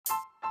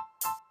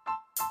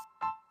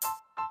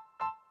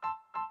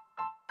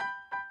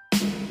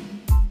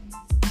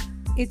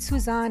It's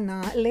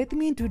Susanna. Let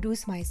me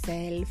introduce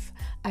myself.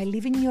 I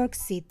live in New York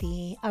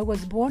City. I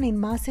was born in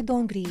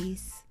Macedon,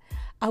 Greece.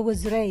 I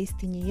was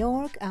raised in New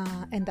York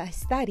and I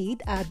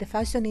studied at the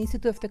Fashion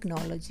Institute of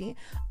Technology.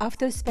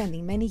 After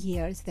spending many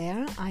years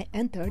there, I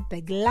entered the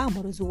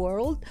glamorous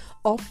world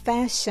of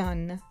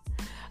fashion.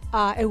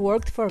 I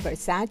worked for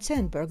Versace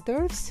and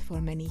Bergdorf's for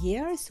many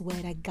years,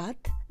 where I got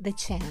the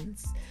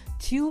chance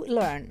to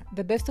learn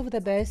the best of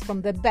the best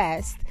from the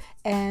best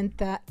and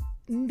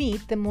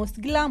meet the most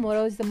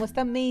glamorous, the most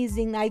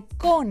amazing,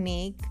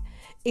 iconic,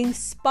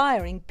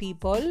 inspiring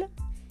people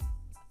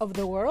of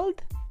the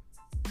world.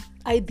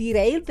 I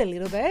derailed a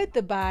little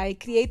bit by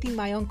creating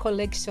my own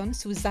collection,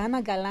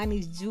 Susanna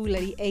Galanis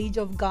Jewelry Age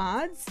of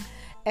Gods,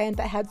 and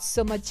I had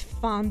so much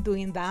fun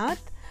doing that.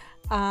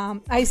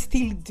 I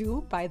still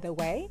do, by the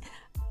way,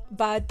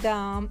 but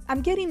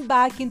I'm getting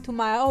back into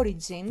my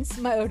origins,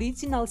 my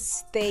original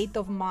state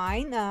of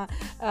mind,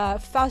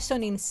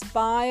 fashion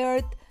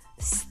inspired,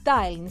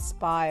 style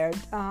inspired.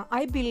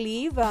 I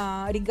believe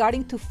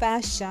regarding to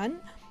fashion,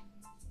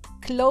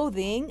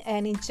 clothing,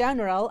 and in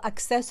general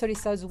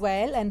accessories as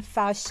well, and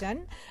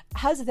fashion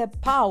has the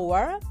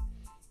power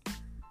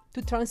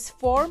to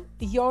transform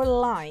your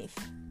life.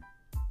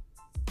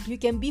 You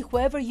can be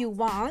whoever you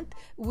want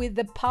with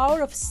the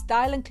power of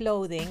style and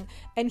clothing.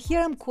 And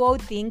here I'm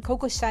quoting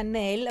Coco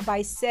Chanel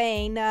by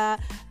saying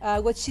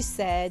what she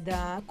said,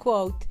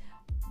 quote,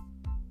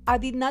 "I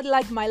did not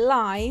like my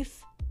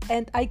life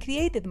and I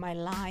created my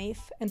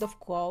life," end of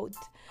quote.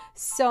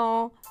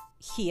 So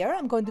here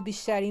I'm going to be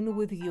sharing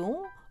with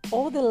you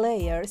all the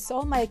layers,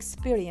 all my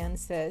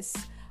experiences,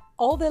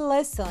 all the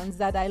lessons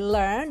that I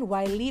learned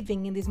while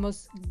living in this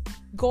most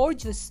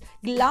gorgeous,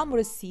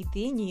 glamorous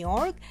city, New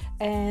York.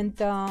 And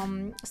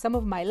some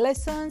of my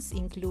lessons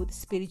include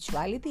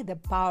spirituality, the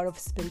power of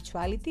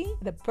spirituality,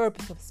 the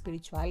purpose of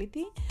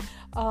spirituality.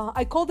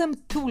 I call them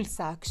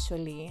tools,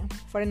 actually,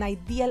 for an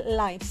ideal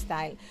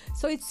lifestyle.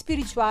 So it's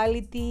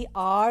spirituality,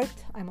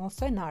 art. I'm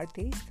also an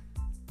artist.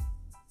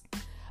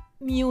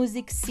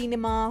 Music,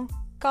 cinema,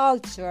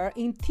 culture,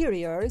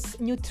 interiors,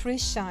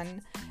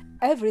 nutrition,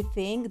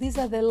 everything. These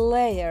are the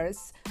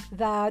layers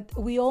that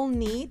we all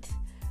need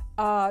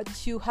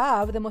to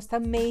have the most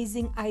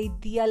amazing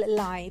ideal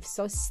life.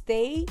 So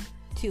stay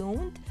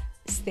tuned,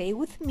 stay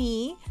with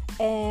me,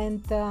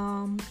 and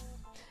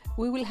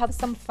we will have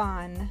some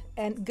fun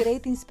and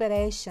great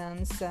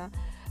inspirations.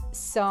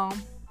 So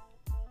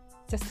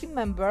just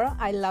remember,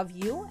 I love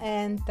you,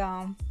 and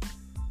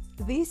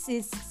this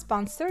is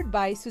sponsored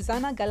by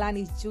Susanna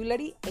Galanis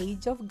Jewelry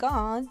Age of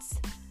Gods.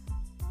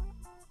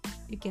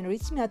 You can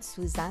reach me at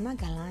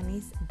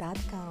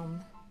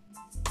susannagalanis.com.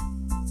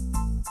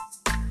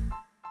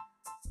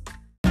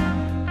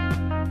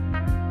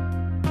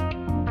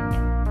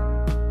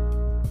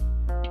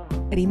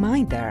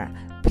 Reminder,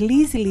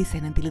 please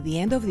listen until the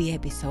end of the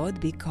episode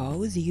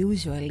because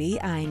usually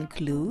I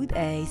include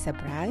a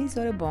surprise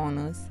or a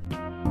bonus.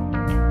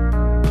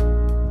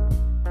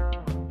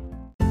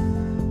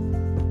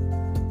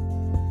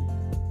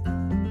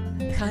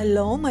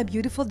 Hello, my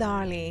beautiful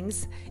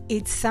darlings.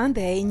 It's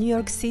Sunday in New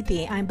York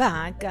City. I'm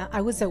back.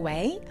 I was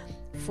away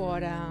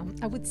for,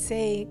 I would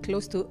say,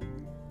 close to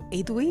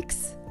 8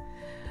 weeks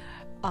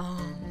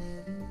on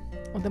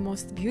the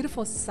most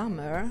beautiful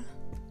summer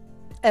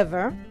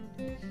ever.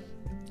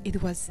 It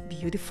was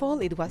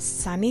beautiful, it was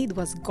sunny, it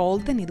was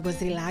golden, it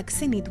was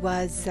relaxing, it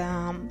was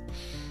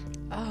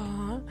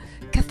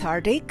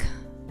cathartic,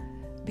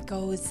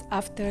 because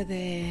after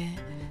the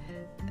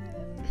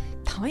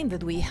time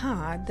that we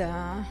had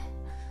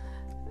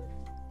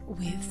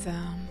with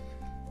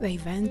the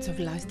events of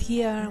last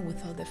year,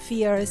 with all the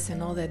fears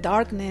and all the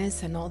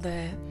darkness and all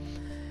the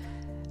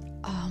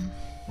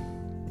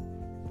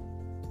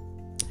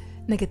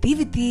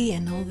negativity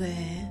and all the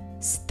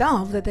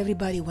stuff that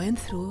everybody went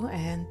through,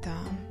 and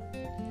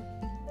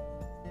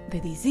the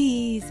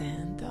disease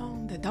and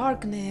the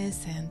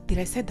darkness. And did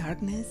I say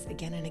darkness?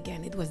 Again and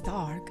again, it was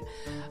dark.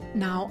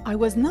 Now, I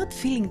was not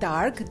feeling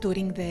dark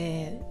during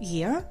the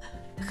year.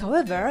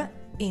 However,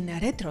 in a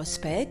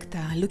retrospect,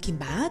 looking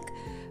back,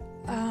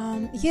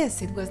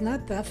 yes, it was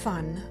not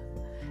fun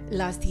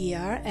last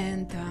year,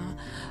 and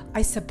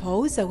I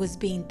suppose I was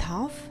being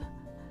tough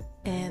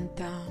and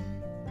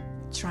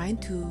trying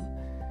to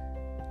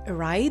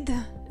ride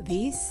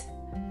this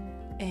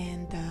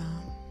and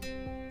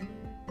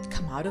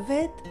come out of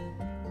it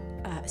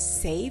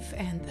safe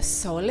and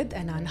solid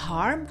and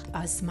unharmed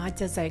as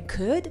much as I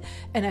could.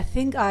 And I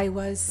think I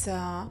was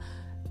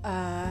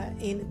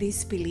in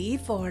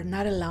disbelief or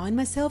not allowing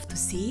myself to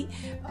see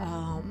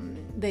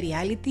the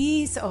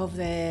realities of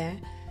the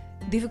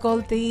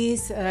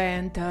difficulties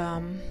and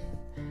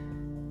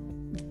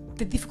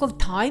the difficult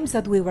times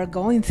that we were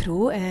going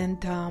through.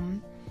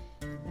 And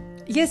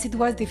yes, it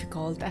was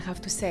difficult, I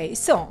have to say.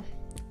 So,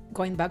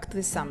 going back to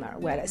the summer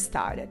where I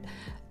started.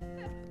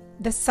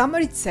 The summer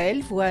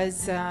itself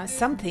was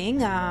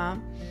something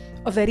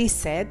of a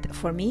reset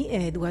for me.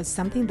 It was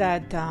something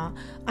that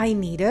I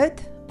needed.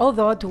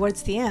 Although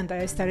towards the end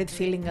I started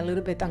feeling a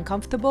little bit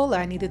uncomfortable,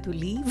 I needed to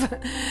leave,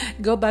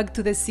 go back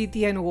to the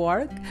city and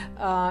work,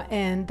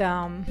 and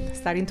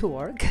starting to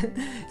work.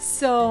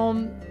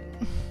 So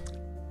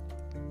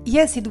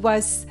yes, it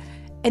was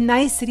a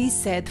nice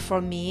reset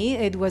for me.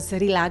 It was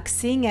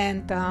relaxing,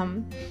 and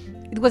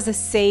it was a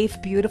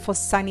safe, beautiful,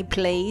 sunny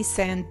place,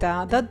 and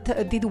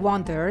that did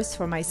wonders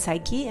for my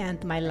psyche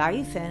and my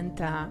life and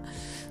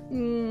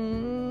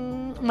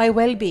my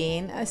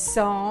well-being.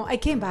 So I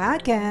came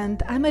back,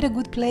 and I'm at a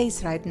good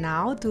place right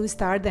now to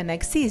start the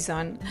next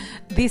season.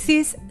 This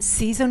is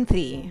season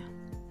 3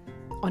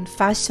 on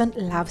Fashion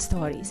Love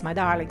Stories, my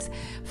darlings.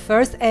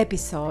 First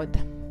episode.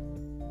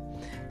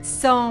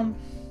 So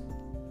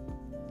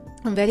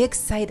I'm very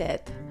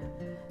excited.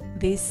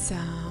 This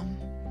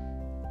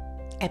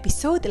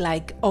episode,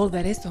 like all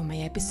the rest of my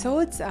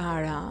episodes,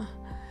 are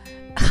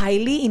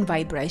highly in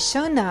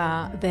vibration.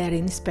 They're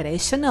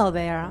inspirational.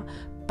 They're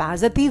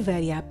positive,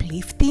 very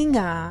uplifting,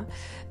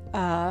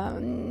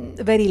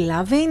 very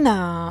loving.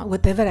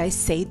 Whatever I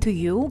say to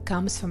you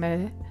comes from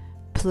a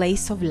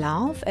place of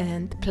love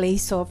and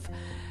place of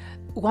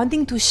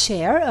wanting to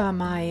share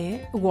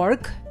my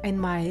work and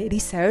my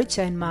research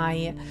and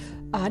my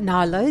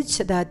knowledge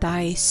that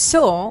I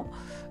so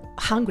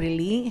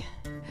hungrily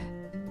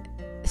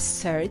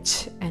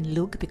search and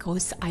look,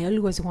 because I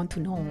always want to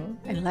know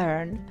and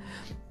learn,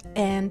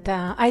 and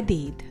I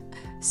did.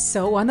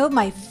 So one of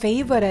my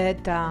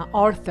favorite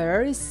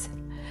authors,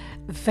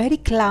 very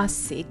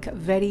classic,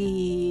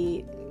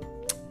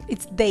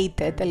 it's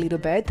dated a little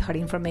bit, her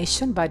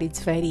information, but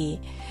it's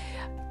very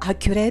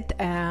accurate.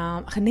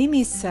 Her name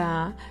is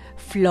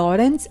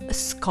Florence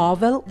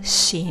Scovel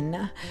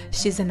Shinn.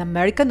 She's an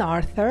American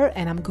author,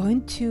 and I'm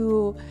going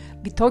to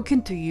be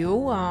talking to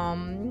you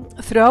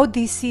throughout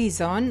this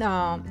season.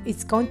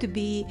 It's going to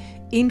be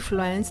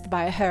influenced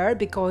by her,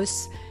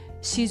 because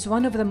she's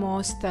one of the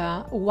most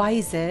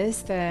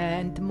wisest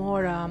and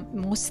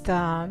most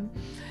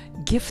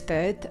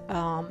gifted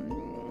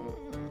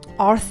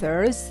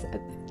authors,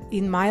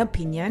 in my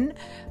opinion,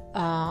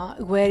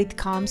 where it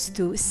comes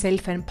to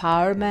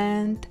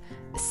self-empowerment,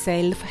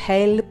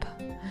 self-help,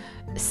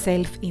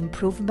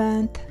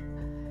 self-improvement.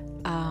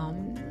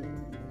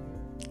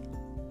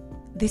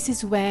 This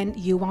is when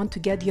you want to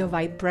get your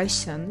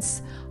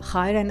vibrations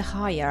higher and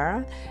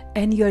higher,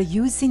 and you're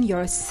using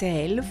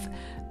yourself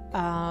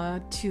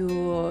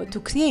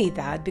to create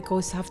that,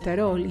 because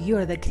after all,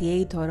 you're the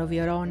creator of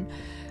your own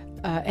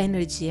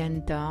energy,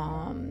 and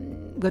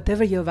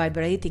whatever you're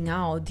vibrating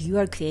out, you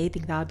are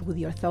creating that with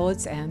your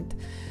thoughts, and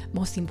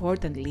most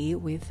importantly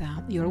with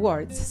your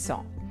words.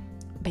 So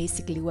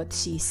basically what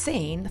she's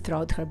saying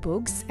throughout her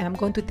books, and I'm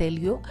going to tell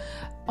you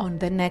on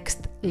the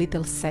next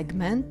little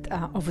segment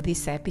of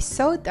this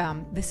episode.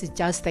 This is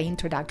just the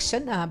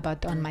introduction,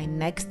 but on my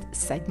next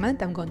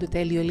segment I'm going to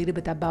tell you a little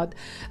bit about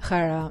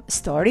her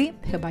story,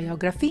 her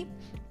biography,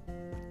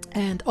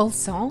 and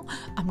also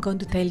I'm going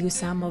to tell you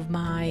some of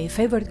my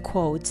favorite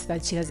quotes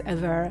that she has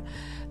ever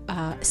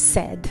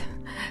said.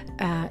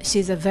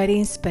 She's a very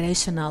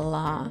inspirational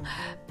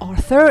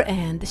author,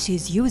 and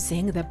she's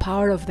using the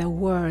power of the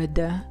word,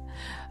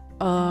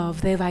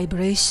 of the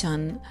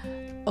vibration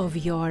of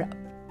your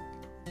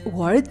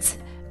words,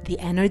 the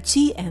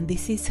energy, and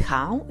this is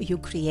how you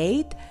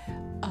create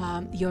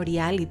your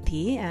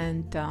reality,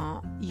 and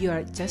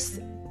you're just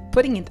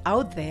putting it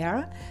out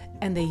there,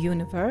 and the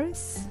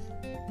universe,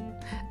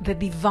 the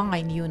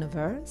divine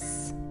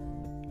universe,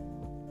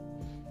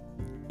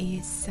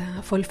 is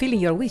fulfilling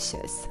your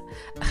wishes.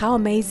 How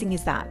amazing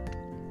is that?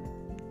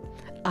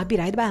 I'll be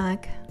right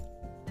back.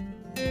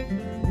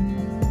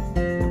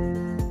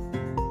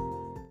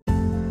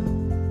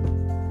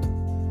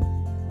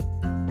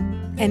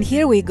 And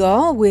here we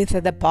go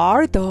with the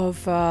part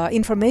of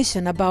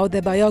information about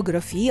the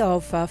biography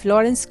of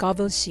Florence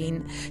Scovel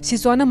Shinn.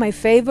 She's one of my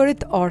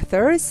favorite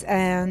authors,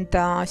 and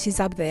she's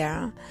up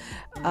there.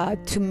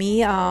 To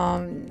me,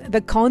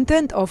 the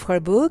content of her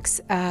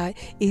books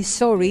is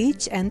so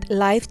rich and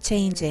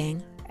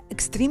life-changing,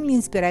 extremely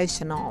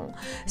inspirational.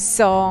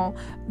 So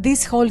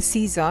this whole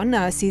season,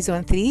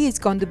 season 3, is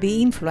going to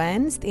be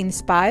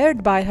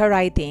inspired by her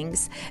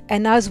writings.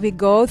 And as we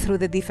go through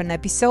the different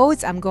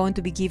episodes, I'm going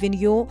to be giving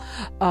you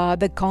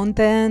the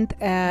content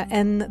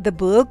and the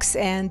books,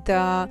 and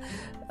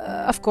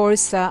of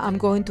course I'm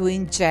going to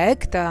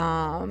inject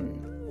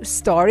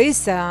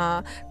stories,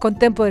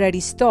 contemporary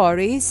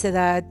stories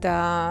that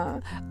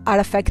are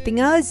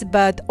affecting us,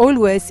 but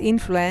always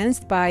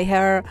influenced by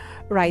her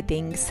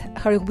writings,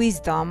 her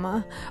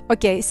wisdom.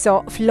 Okay,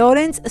 so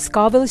Florence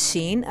Scovel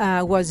Shinn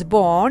was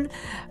born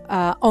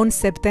on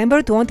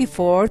September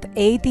 24th,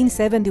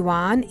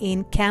 1871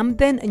 in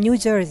Camden, New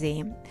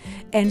Jersey,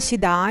 and she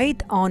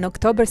died on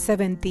October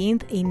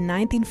 17th in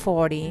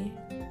 1940.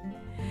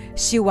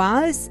 She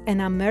was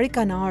an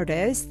American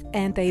artist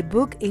and a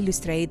book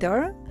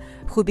illustrator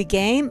who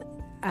became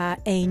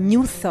a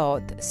New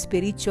Thought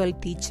spiritual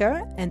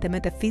teacher and a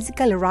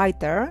metaphysical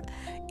writer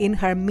in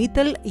her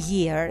middle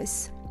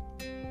years.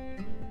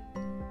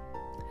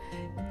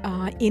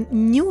 In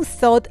New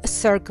Thought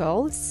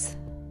circles,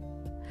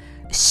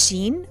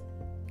 Sheen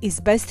is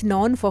best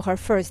known for her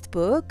first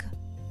book,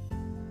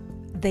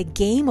 The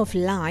Game of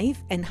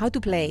Life and How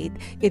to Play It.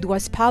 It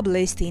was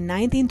published in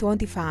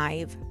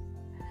 1925.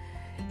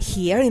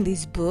 Here in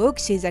this book,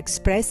 she is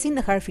expressing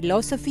her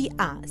philosophy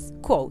as,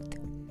 quote,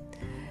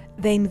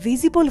 "The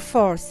invisible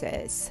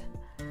forces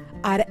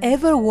are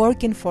ever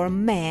working for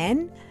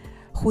man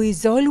who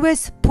is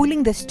always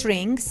pulling the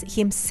strings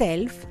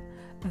himself,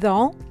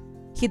 though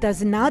he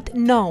does not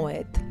know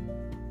it.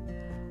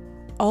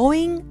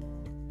 Owing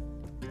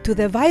to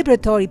the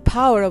vibratory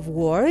power of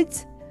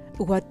words,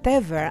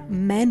 whatever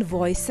man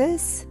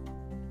voices,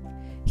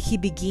 he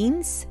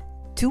begins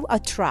to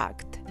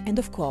attract." End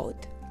of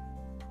quote.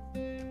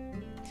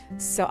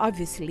 So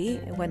obviously,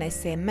 when I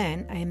say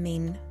men, I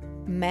mean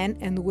men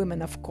and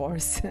women, of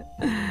course.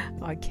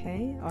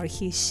 Okay? Or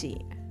he,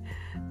 she.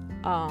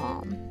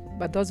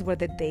 But those were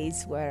the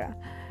days where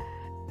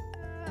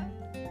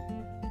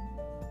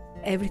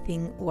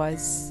everything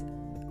was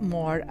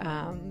more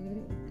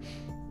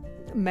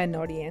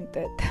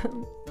men-oriented.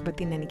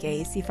 But in any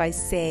case, if I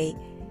say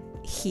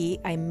he,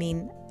 I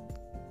mean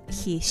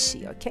he,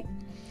 she, okay?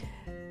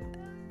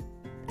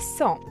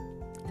 So,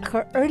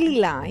 her early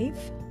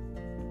life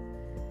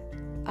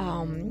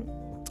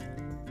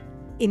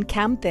in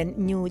Camden,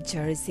 New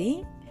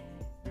Jersey,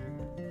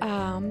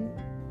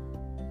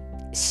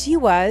 she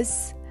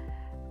was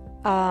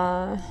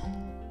an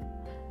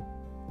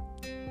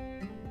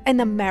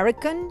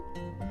American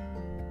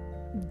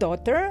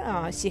daughter.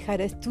 She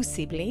had 2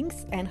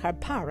 siblings, and her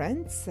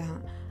parents,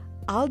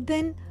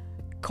 Alden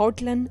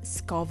Cortland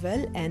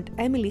Scoville and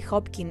Emily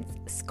Hopkins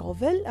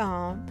Scoville,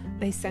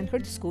 they sent her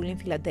to school in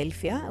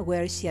Philadelphia,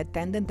 where she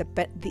attended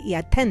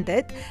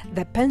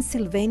the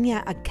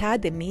Pennsylvania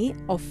Academy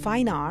of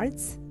Fine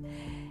Arts,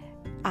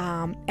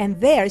 and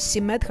there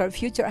she met her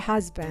future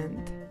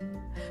husband,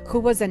 who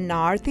was an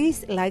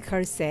artist like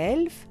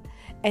herself,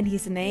 and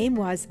his name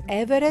was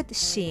Everett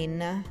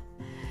Sheen.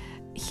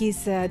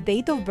 His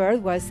date of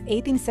birth was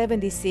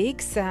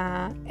 1876,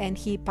 and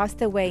he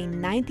passed away in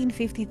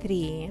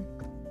 1953.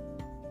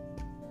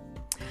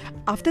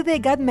 After they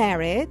got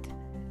married,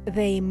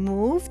 they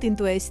moved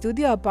into a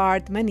studio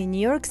apartment in New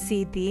York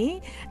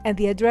City, and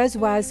the address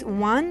was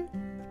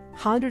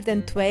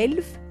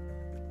 112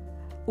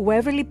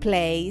 Waverly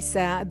Place.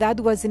 That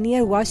was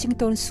near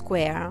Washington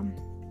Square.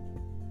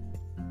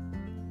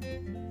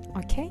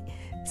 Okay,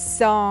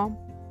 so,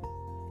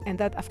 and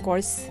that, of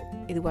course,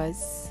 it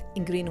was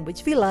in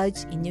Greenwich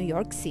Village in New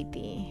York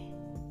City.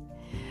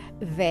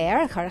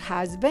 There, her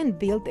husband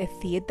built a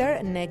theater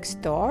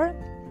next door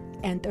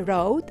and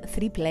wrote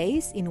 3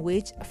 plays in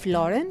which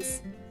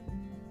Florence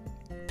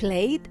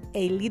played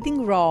a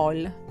leading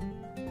role.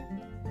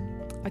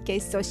 Okay,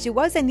 so she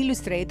was an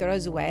illustrator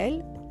as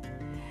well,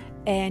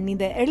 and in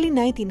the early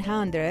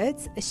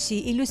 1900s she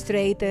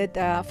illustrated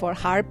for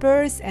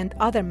Harper's and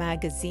other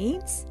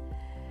magazines,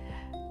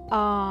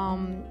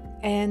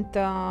 and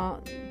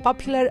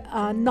popular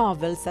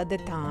novels at the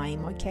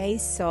time. Okay,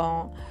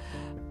 so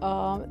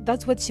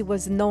that's what she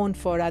was known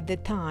for at the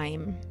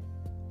time.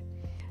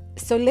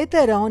 So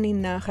later on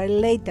in her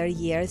later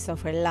years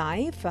of her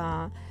life,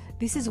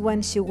 this is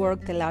when she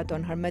worked a lot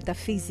on her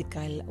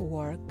metaphysical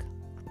work.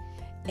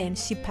 And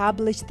she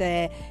published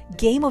The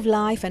Game of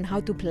Life and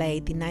How to Play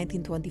It in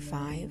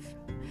 1925.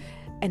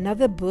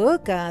 Another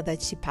book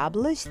that she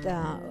published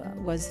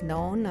was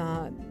known,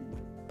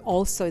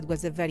 also it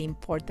was a very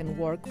important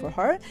work for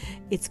her.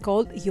 It's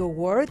called Your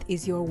Word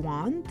is Your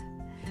Wand,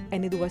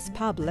 and it was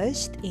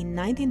published in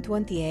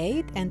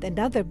 1928. And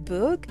another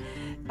book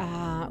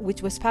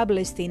which was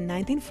published in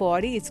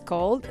 1940, it's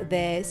called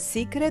The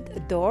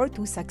Secret Door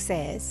to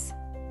Success.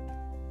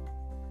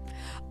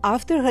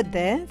 After her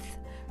death,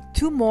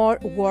 2 more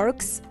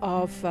works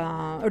of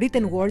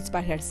written words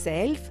by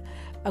herself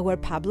were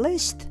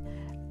published,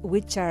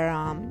 which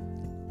are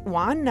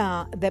one,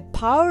 The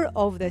Power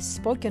of the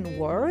Spoken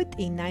Word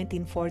in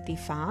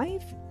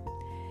 1945,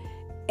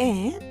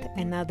 and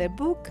another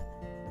book,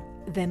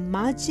 The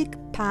Magic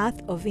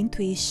Path of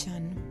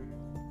Intuition.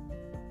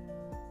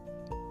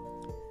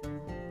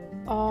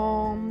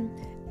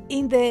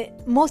 In the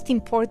most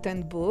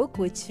important book,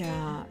 which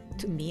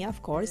to me,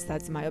 of course,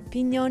 that's my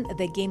opinion,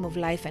 The Game of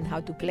Life and How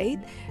to Play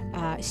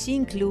It, she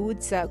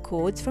includes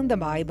quotes from the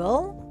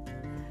Bible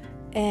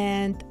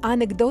and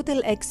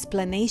anecdotal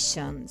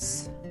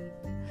explanations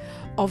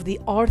of the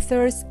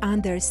author's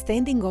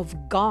understanding of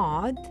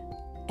God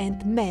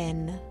and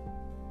men.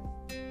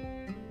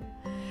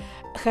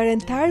 Her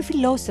entire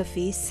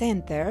philosophy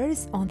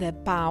centers on the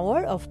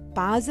power of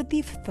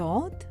positive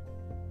thought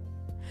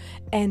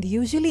and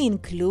usually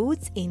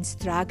includes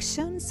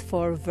instructions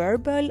for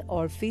verbal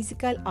or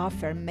physical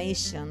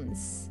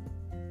affirmations.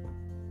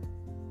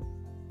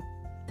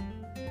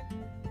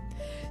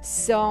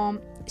 So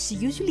she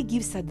usually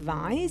gives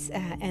advice,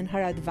 and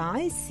her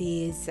advice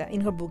is, in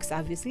her books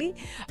obviously,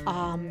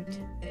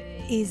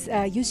 is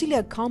usually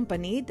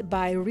accompanied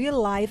by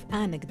real-life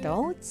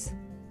anecdotes.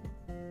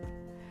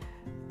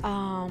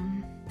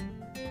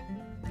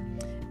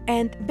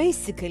 And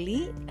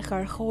basically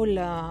her whole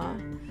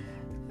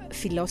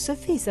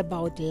philosophy is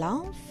about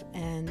love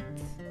and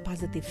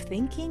positive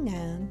thinking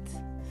and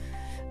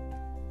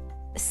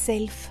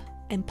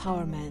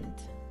self-empowerment.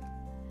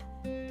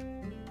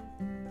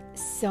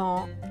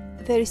 So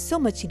there is so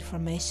much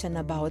information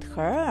about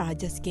her. I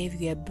just gave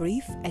you a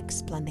brief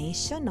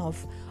explanation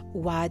of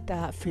what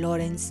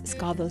Florence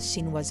Scovel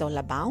Shinn was all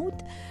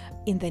about.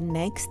 In the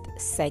next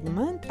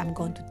segment, I'm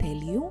going to tell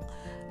you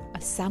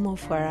some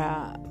of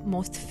her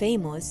most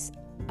famous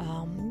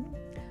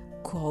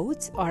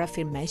quotes or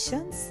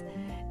affirmations.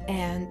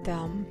 And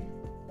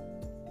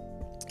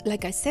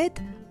like I said,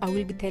 I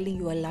will be telling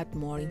you a lot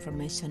more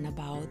information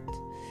about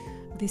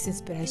this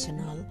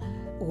inspirational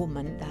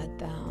woman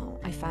that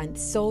I find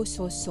so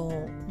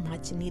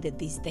much needed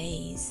these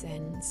days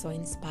and so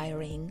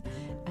inspiring.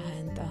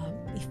 And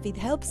if it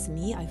helps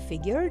me, I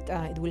figured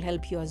it will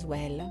help you as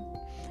well,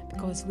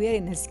 because we're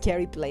in a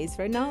scary place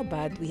right now,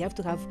 but we have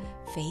to have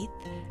faith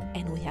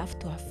and we have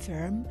to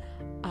affirm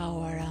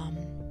our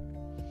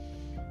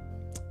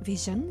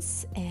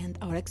visions and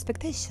our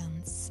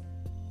expectations.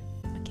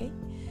 Okay,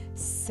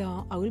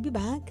 so I will be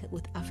back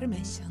with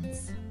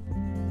affirmations.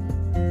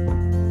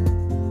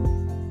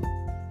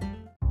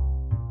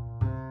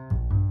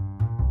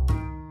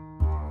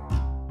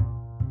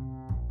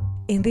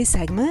 In this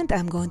segment,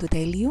 I'm going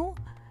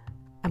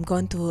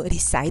to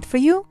recite for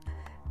you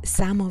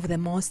some of the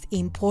most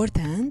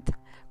important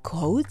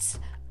quotes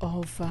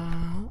of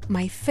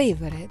my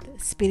favorite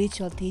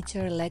spiritual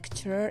teacher,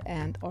 lecturer,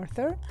 and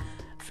author,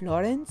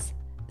 Florence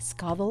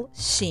Scovel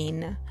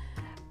Shinn.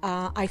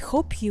 I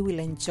hope you will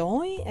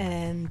enjoy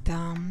and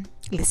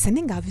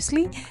listening,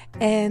 obviously,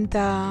 and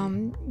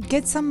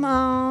get some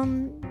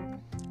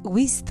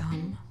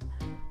wisdom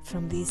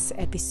from this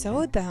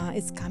episode.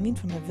 It's coming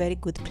from a very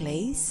good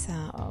place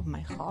of my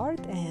heart,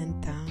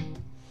 and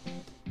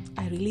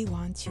I really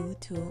want you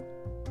to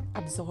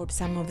absorb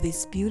some of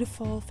this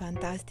beautiful,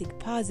 fantastic,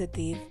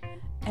 positive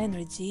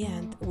energy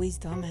and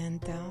wisdom,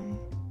 and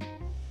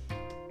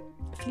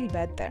feel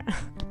better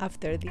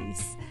after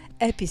this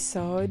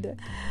episode.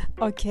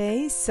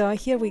 Okay, so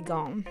here we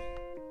go.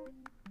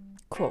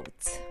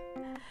 Quote: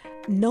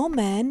 "No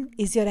man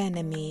is your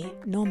enemy,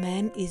 no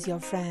man is your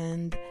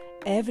friend.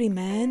 Every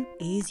man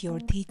is your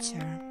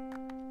teacher.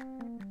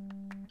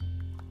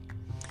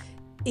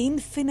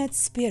 Infinite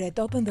Spirit,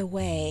 open the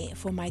way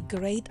for my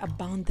great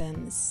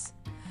abundance.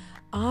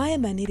 I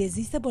am an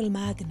irresistible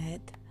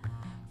magnet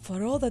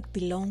for all that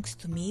belongs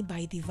to me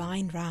by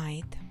divine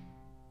right.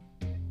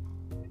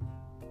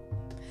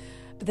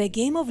 The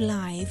game of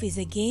life is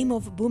a game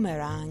of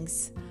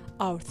boomerangs.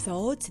 Our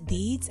thoughts,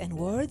 deeds, and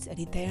words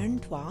return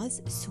to us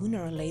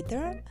sooner or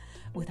later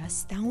with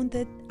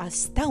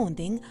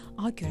astounding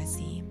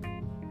accuracy.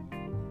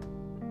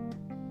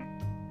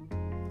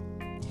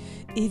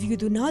 If you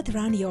do not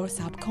run your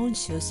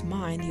subconscious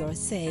mind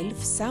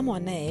yourself,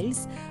 someone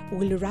else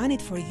will run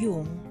it for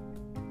you.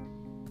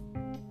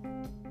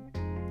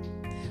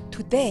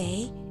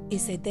 Today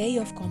is a day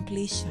of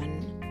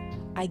completion.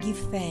 I give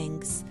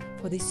thanks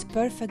for this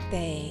perfect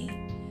day.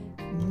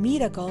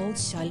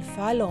 Miracles shall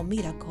follow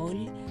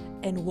miracle,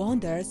 and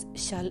wonders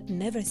shall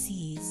never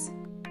cease.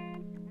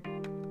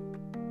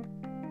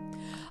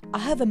 I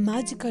have a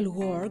magical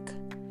work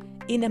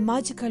in a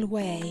magical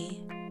way.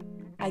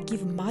 I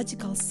give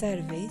magical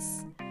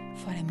service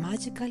for a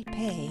magical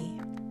pay.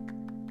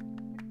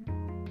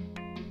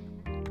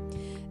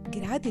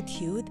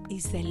 Gratitude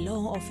is the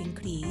law of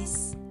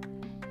increase,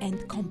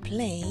 and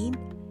complaint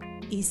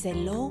is the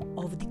law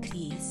of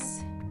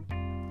decrease.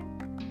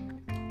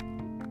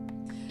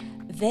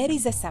 There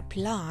is a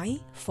supply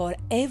for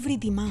every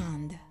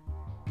demand.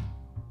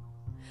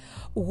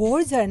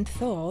 Words and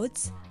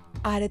thoughts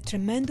are a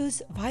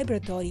tremendous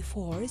vibratory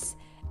force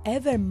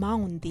ever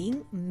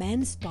mounting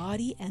men's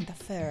body and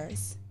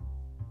affairs.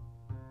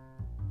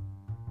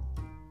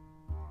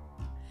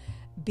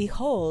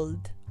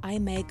 Behold, I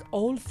make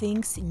all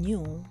things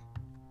new.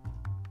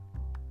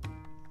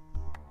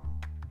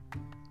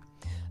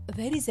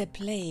 There is a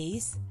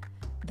place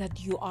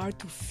that you are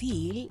to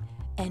feel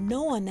and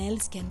no one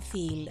else can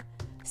feel,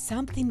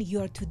 something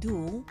you are to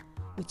do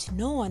which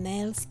no one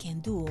else can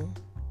do.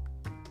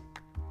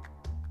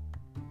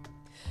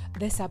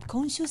 The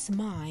subconscious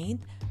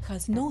mind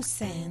has no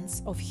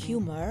sense of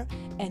humor,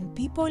 and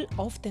people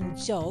often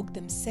joke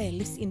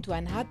themselves into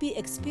unhappy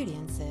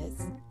experiences.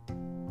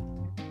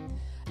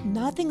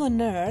 Nothing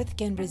on earth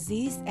can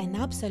resist an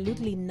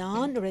absolutely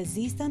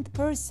non-resistant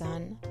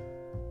person.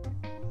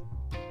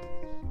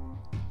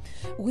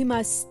 We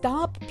must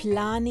stop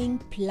planning,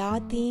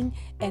 plotting,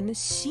 and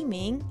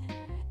scheming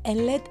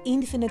and let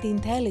infinite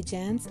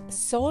intelligence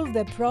solve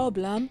the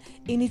problem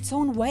in its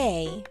own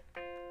way.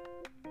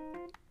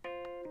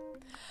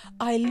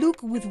 I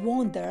look with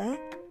wonder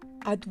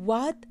at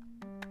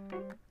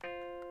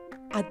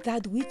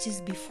that which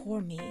is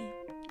before me.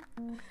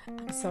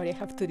 I'm sorry, I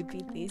have to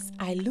repeat this.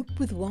 I look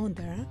with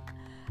wonder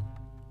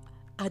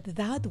at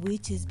that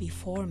which is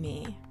before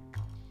me.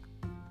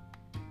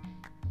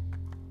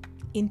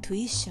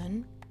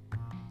 Intuition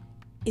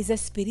is a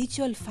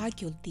spiritual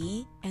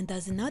faculty and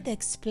does not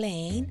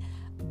explain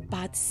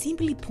but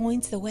simply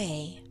points the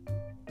way.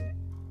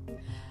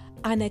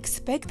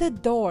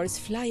 Unexpected doors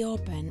fly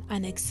open,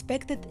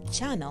 unexpected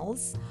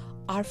channels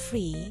are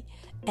free,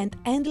 and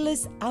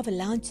endless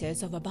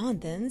avalanches of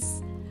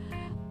abundance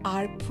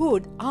are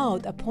poured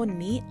out upon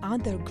me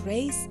under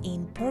grace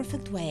in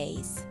perfect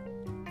ways.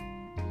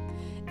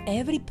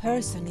 Every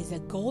person is a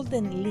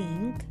golden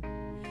link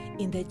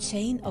in the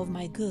chain of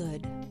my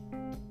good.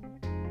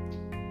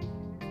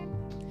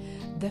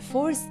 The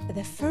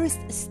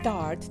first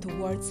start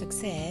towards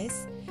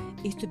success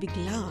is to be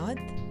glad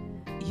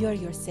you are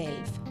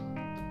yourself.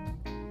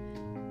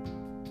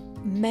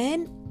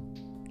 Man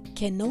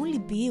can only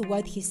be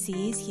what he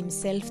sees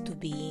himself to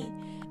be,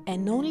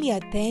 and only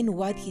attain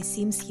what he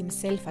seems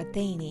himself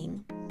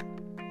attaining.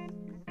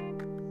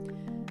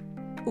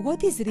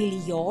 What is really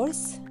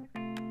yours?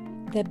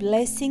 The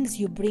blessings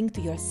you bring to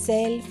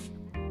yourself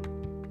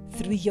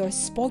through your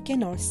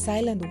spoken or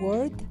silent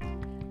word,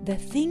 the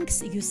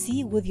things you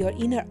see with your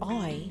inner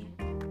eye.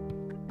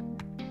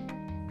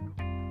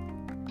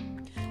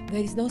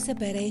 There is no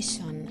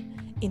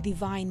separation in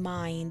divine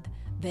mind.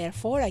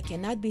 Therefore, I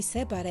cannot be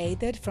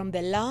separated from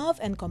the love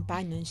and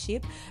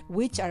companionship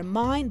which are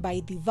mine by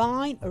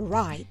divine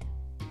right.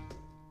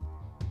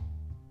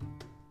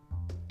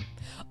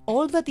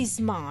 All that is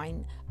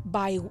mine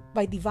by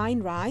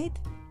divine right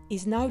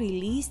is now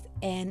released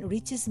and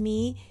reaches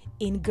me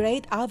in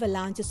great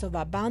avalanches of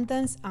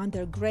abundance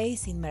under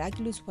grace in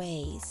miraculous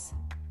ways.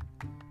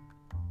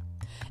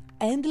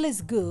 Endless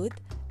good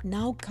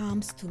now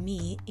comes to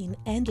me in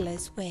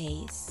endless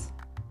ways.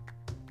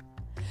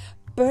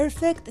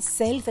 Perfect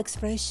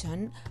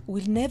self-expression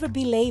will never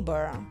be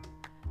labor,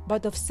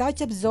 but of such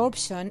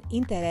absorption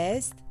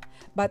interest,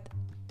 but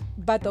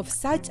of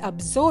such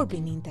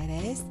absorbing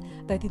interest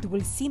that it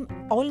will seem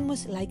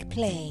almost like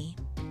play.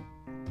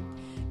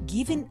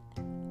 Giving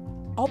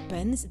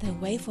opens the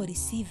way for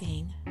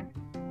receiving.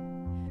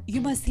 You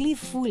must live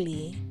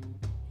fully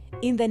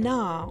in the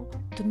now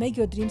to make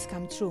your dreams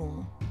come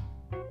true.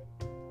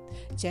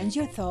 Change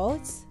your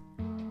thoughts,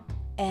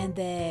 and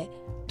in the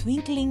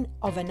twinkling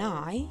of an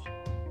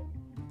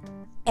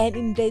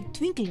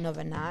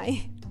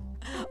eye,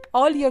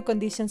 all your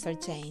conditions are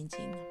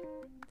changing.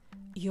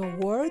 Your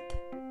word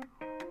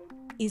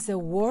is a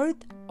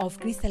word of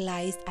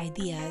crystallized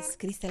ideas,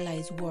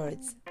 crystallized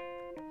words.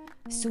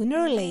 Sooner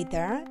or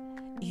later,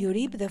 you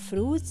reap the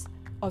fruits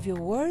of your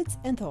words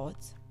and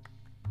thoughts.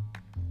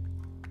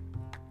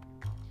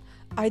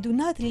 I do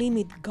not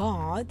limit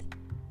God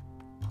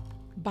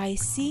by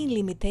seeing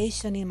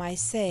limitation in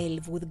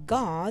myself. With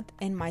God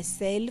and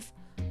myself,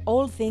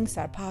 all things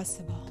are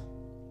possible.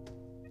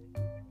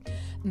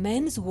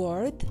 Man's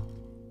word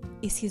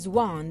is his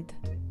wand,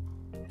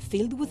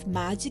 filled with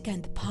magic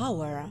and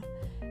power.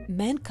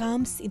 Man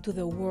comes into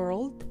the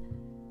world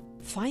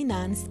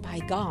financed by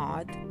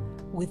God,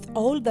 with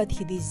all that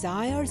he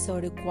desires or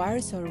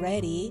requires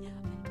already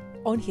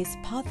on his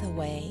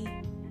pathway.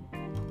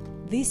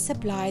 This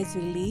supply is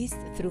released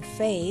through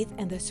faith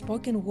and the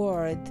spoken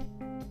word.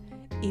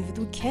 If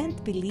you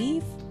can't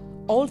believe,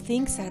 all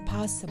things are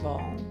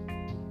possible.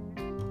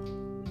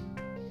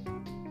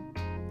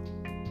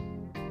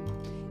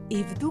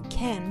 If you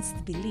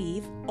can't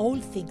believe, all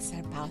things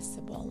are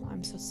possible.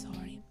 I'm so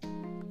sorry.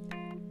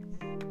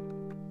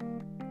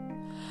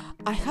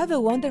 I have a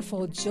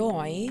wonderful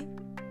joy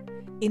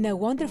in a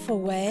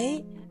wonderful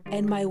way,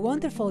 and my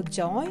wonderful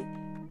joy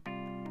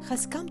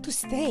has come to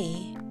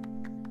stay.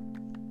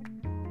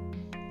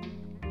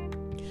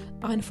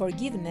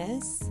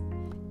 Unforgiveness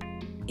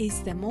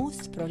is the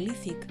most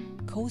prolific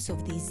cause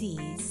of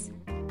disease.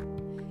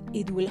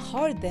 It will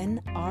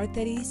harden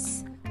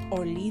arteries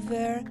or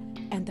liver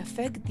and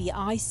affect the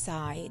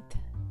eyesight.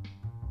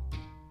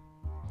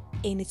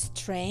 In its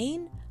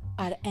train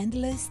are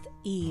endless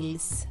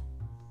ills.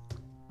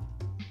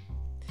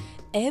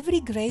 Every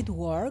great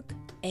work,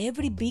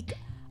 every big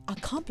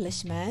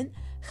accomplishment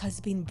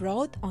has been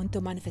brought onto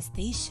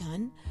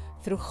manifestation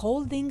through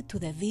holding to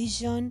the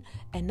vision,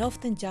 and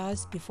often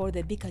just before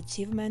the big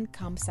achievement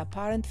comes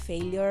apparent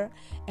failure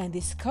and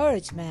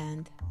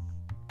discouragement.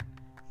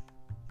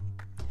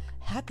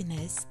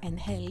 Happiness and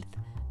health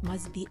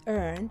must be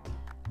earned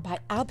by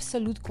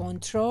absolute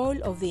control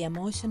of the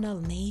emotional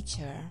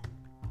nature.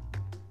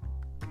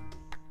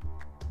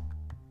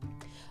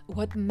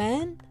 What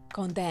man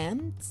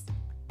condemns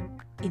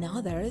in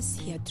others,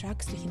 he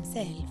attracts to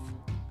himself.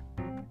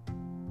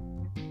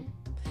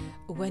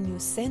 When you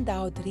send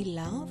out real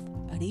love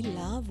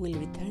will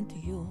return to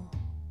you.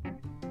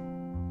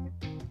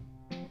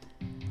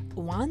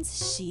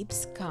 Once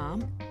ships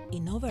come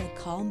in over a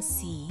calm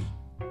sea,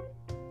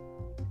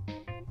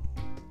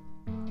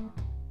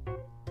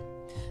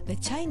 the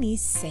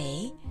Chinese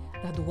say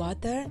that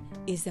water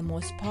is the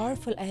most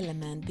powerful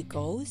element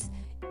because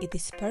it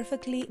is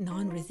perfectly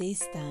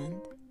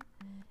non-resistant.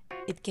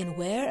 It can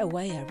wear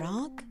away a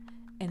rock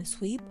and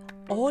sweep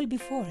all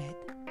before it.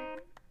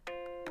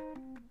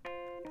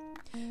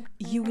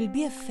 You will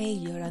be a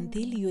failure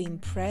until you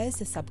impress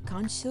the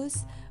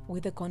subconscious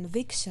with the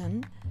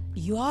conviction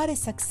you are a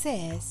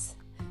success.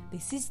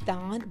 This is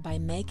done by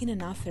making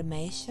an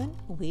affirmation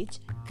which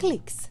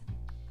clicks.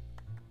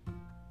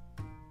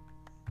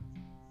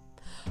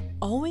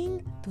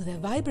 Owing to the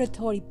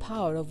vibratory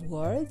power of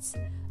words,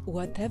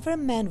 whatever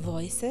man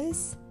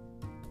voices,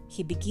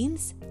 he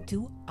begins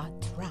to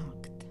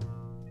attract.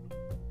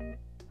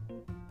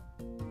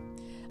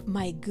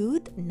 My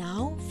good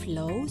now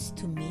flows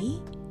to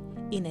me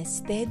in a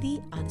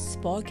steady,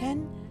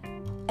 unspoken,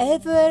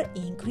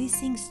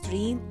 ever-increasing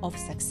stream of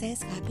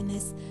success,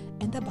 happiness,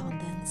 and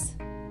abundance.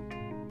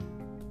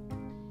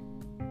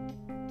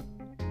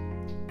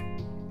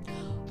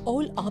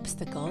 All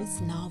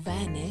obstacles now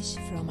vanish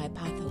from my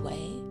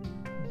pathway.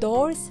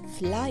 Doors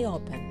fly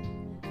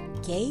open.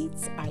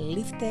 Gates are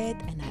lifted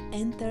and I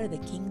enter the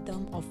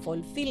kingdom of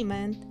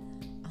fulfillment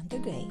under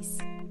grace.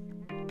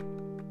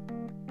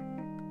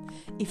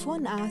 If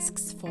one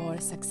asks for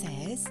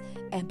success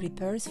and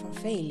prepares for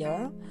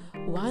failure,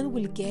 one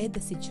will get the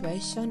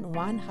situation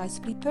one has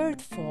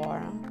prepared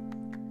for.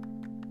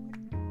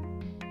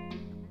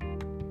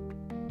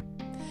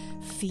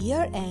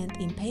 Fear and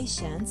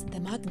impatience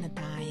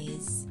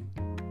demagnetize.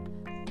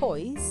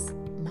 Poise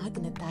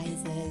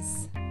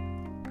magnetizes.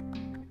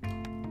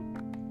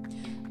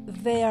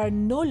 There are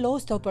no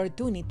lost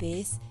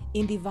opportunities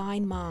in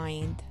divine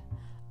mind.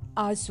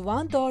 As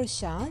one door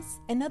shuts,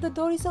 another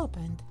door is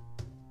opened.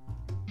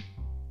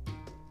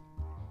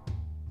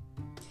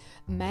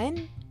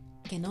 Man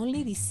can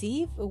only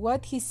receive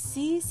what he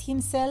sees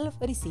himself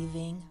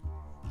receiving.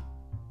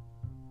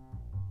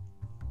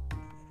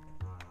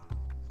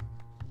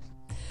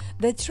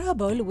 The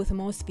trouble with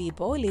most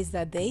people is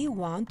that they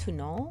want to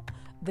know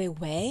the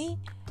way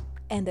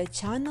and the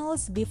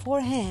channels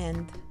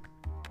beforehand.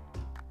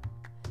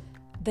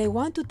 They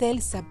want to tell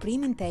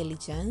Supreme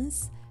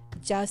Intelligence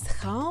just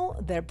how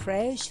their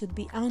prayers should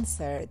be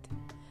answered.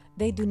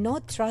 They do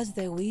not trust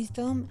the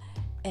wisdom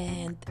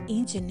and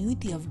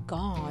ingenuity of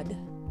God.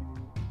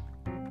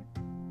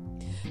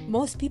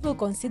 Most people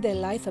consider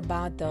life a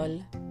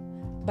battle,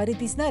 but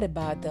it is not a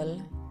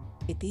battle,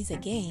 it is a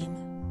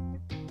game.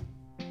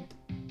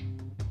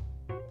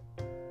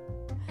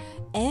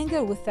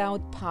 Anger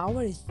without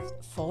power is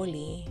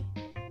folly.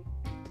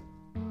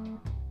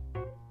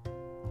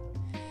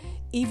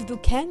 If thou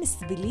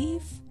canst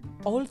believe,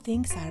 all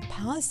things are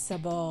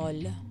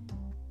possible.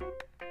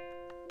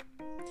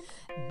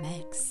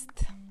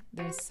 Next,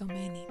 there's so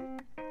many.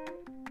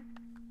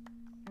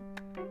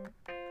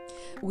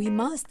 We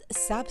must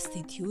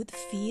substitute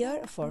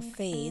fear for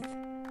faith,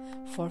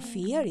 for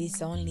fear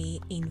is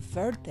only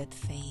inverted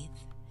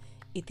faith.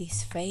 It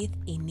is faith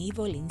in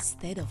evil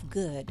instead of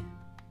good.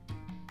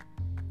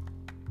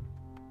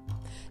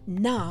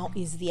 Now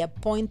is the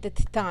appointed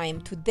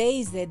time.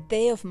 Today is the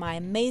day of my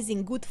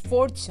amazing good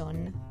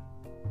fortune.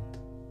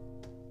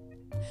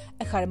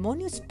 A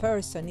harmonious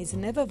person is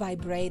never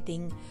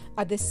vibrating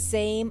at the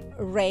same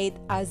rate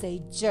as a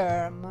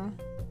germ.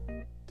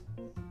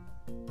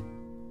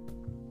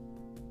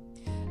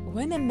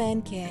 When a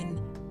man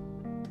can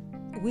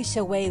wish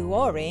away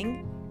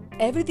worrying,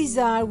 every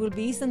desire will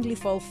be instantly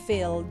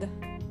fulfilled.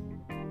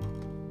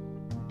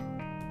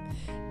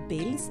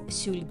 Bills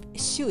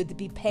should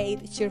be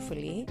paid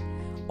cheerfully.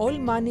 All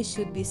money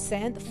should be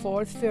sent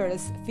forth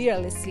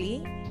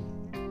fearlessly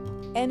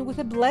and with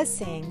a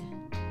blessing.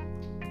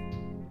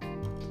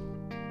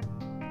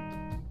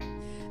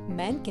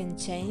 Man can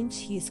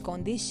change his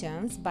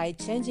conditions by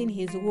changing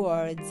his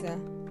words.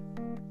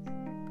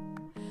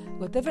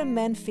 Whatever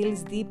man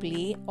feels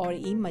deeply or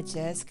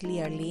images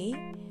clearly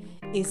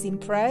is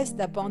impressed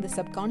upon the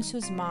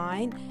subconscious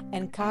mind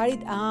and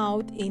carried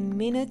out in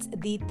minute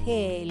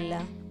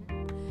detail.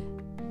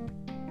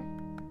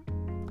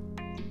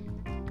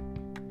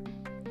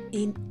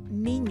 In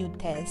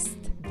minutest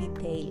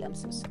detail, I'm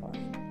so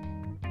sorry.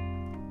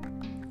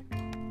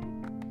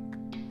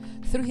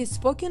 Through his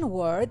spoken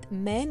word,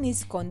 man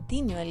is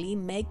continually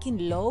making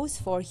laws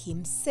for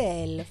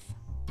himself.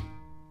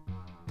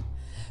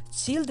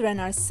 Children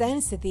are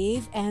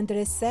sensitive and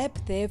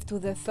receptive to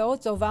the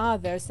thoughts of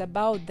others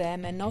about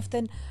them and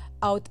often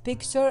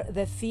outpicture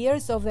the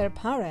fears of their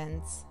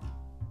parents.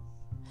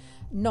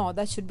 No,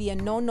 that should be a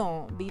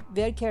no. Be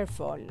very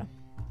careful.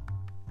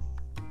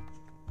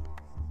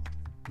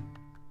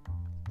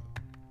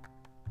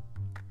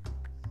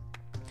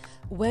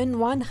 When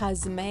one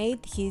has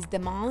made his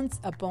demands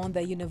upon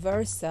the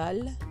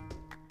universal,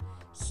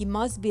 he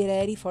must be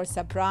ready for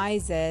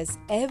surprises.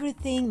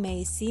 Everything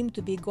may seem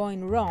to be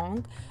going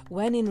wrong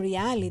when in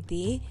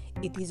reality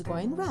it is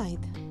going right.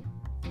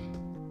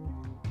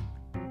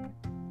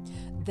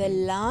 The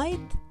light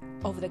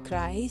of the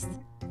Christ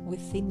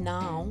within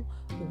now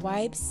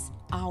wipes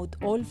out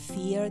all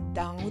fear,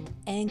 doubt,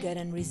 anger,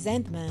 and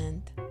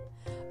resentment.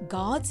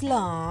 God's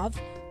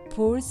love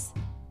pours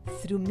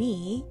through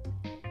me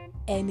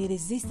an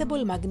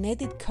irresistible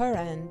magnetic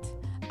current.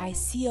 I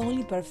see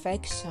only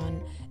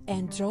perfection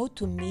and draw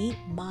to me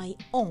my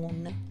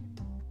own.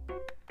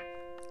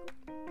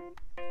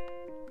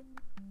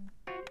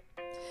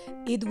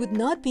 It would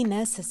not be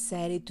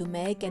necessary to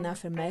make an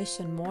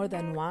affirmation more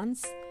than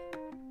once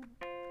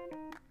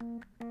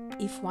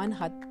if one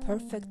had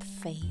perfect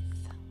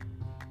faith.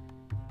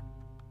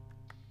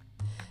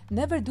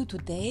 Never do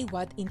today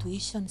what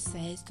intuition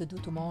says to do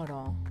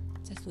tomorrow.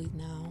 Just do it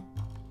now.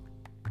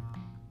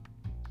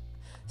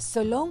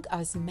 So long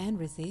as man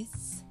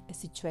resists a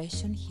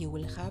situation, he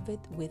will have it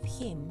with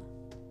him.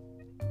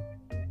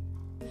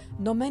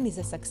 No man is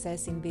a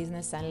success in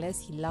business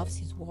unless he loves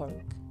his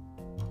work.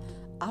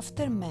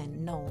 After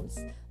man knows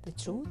the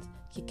truth,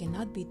 he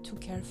cannot be too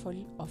careful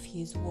of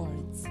his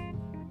words.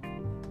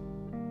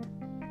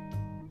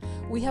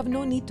 We have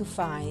no need to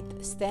fight.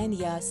 Stand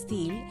ye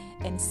still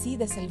and see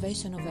the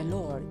salvation of the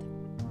Lord.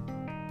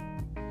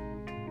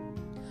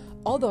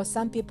 Although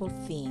some people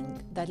think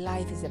that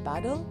life is a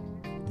battle,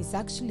 it is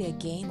actually a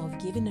game of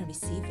giving and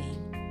receiving.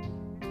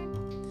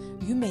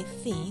 You may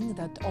think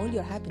that all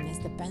your happiness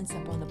depends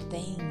upon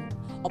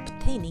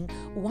obtaining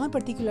one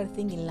particular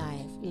thing in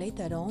life.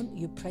 Later on,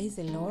 you praise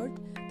the Lord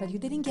that you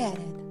didn't get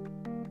it.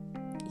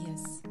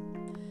 Yes.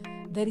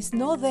 There is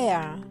no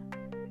there.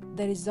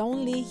 There is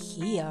only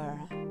here.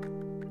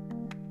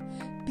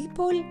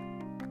 People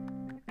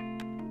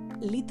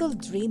little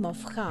dream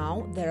of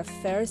how their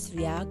affairs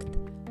react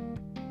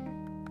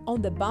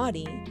on the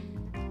body.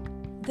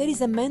 There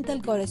is a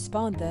mental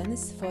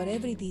correspondence for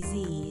every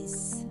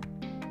disease.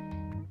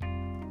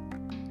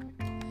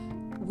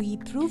 We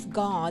prove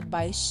God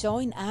by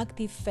showing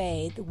active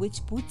faith,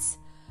 which puts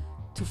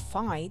to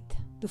flight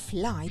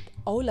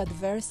all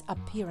adverse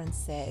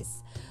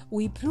appearances.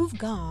 We prove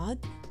God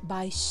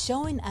by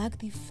showing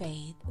active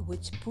faith,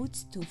 which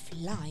puts to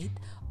flight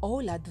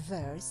all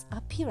adverse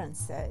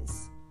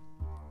appearances.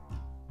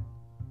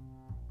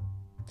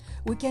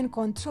 We can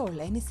control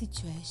any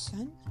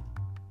situation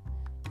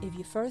if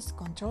you first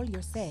control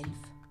yourself.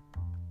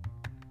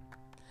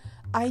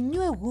 I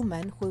knew a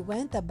woman who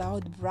went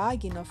about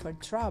bragging of her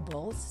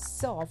troubles,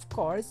 so of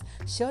course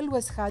she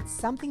always had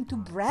something to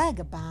brag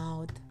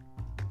about.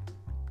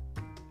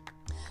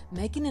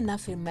 Making an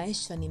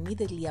affirmation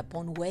immediately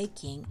upon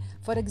waking,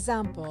 for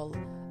example,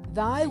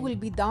 "Thy will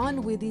be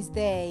done with this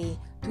day.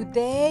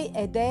 Today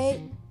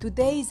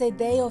is a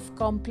day of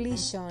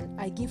completion.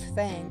 I give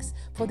thanks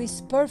for this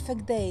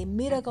perfect day.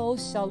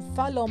 Miracles shall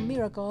follow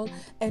miracle,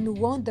 and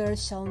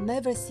wonders shall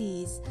never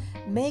cease.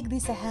 Make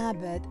this a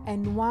habit,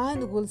 and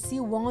one will see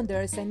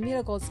wonders and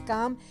miracles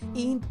come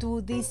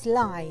into this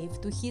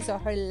life, to his or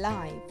her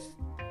life."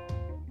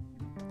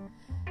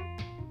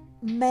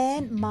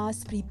 Man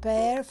must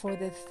prepare for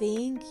the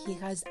thing he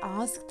has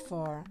asked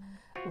for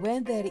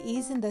when there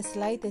isn't the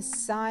slightest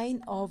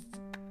sign of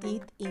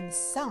it in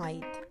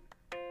sight.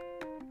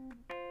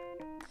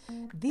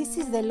 This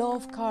is the law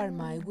of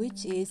karma,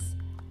 which is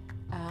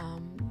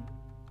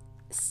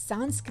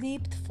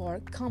Sanskrit for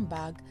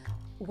comeback.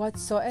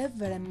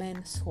 Whatsoever a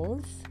man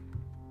soweth,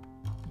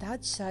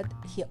 that shall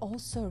he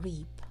also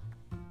reap.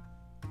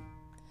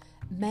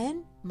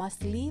 Man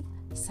must live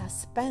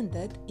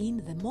suspended in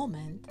the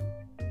moment.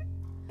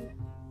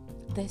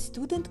 The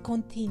student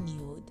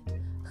continued,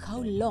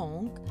 "How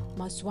long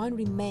must one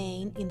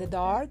remain in the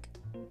dark?"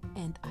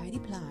 And I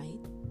replied,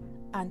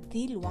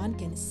 "Until one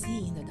can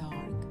see in the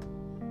dark.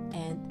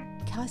 And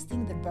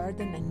casting the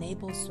burden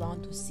enables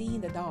one to see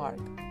in the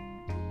dark."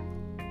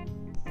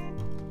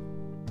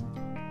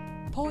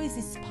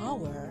 Poesy's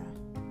power.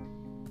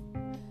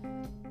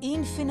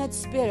 Infinite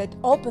Spirit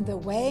opened the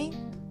way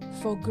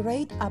for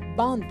great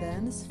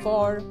abundance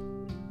for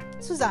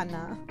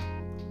Susanna.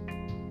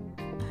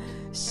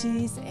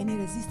 She's an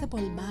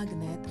irresistible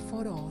magnet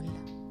for all.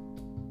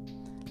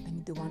 Let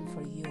me do one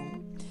for you.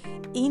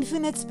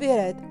 Infinite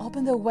Spirit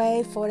opened the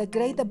way for a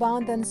great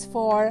abundance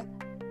for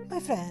my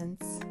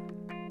friends.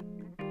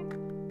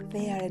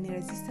 They are an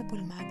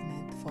irresistible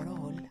magnet for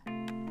all.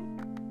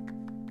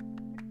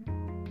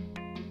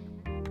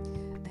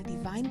 The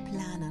divine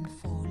plan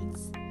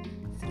unfolds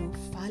through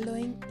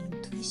following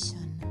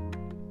intuition.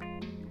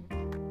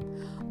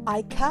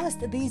 I cast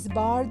this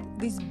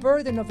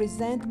burden of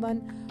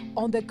resentment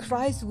on the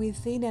Christ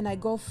within, and I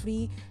go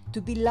free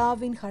to be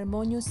loving,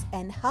 harmonious,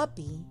 and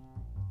happy.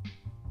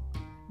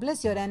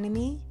 Bless your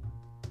enemy,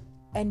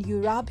 and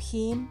you rob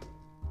him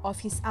of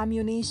his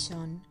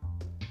ammunition.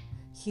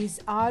 His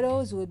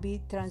arrows will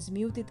be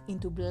transmuted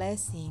into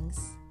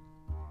blessings.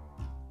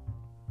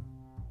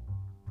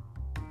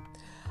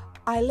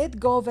 I let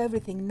go of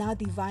everything not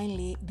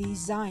divinely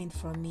designed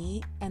for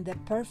me, and the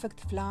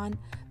perfect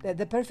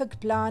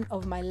plan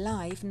of my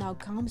life now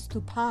comes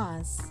to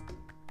pass.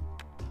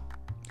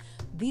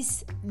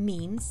 This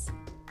means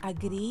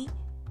agree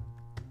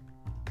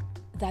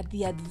that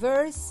the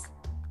adverse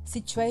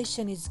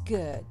situation is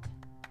good.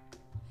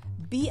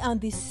 Be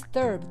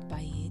undisturbed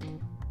by it,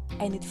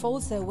 and it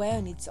falls away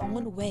on its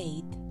own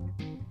weight.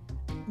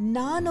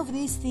 None of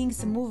these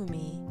things move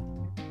me.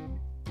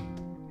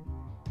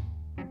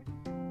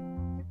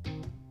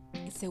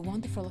 It's a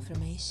wonderful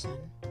affirmation.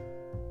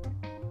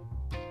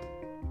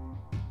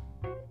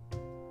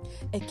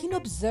 A keen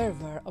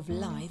observer of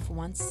life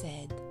once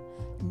said,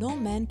 "No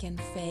man can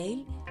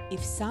fail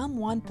if some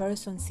one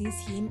person sees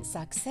him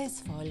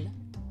successful."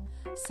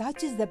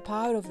 Such is the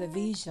power of the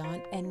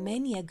vision, and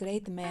many a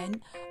great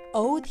man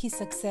owed his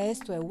success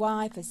to a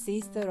wife, a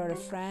sister, or a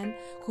friend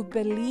who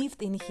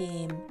believed in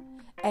him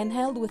and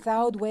held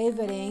without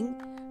wavering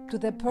to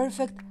the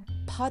perfect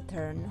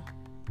pattern.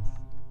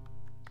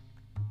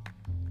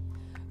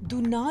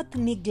 Do not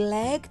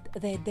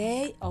neglect the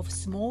day of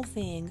small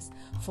things,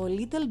 for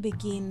little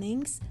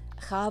beginnings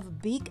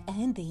have big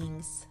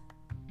endings.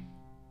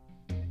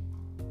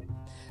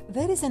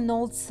 There is an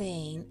old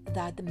saying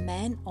that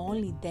man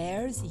only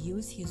dares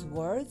use his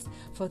words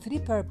for three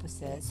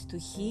purposes: to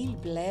heal,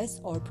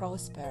 bless, or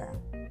prosper.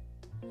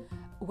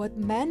 What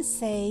man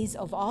says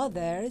of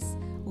others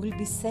will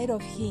be said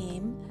of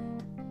him,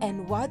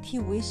 and what he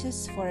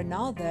wishes for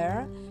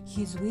another,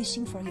 he is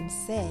wishing for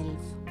himself.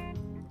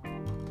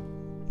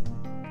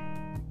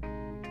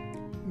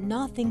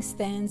 Nothing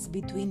stands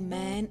between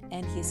man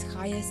and his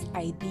highest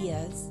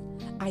ideals,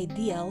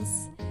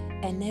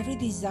 and every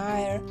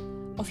desire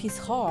of his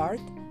heart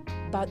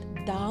but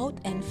doubt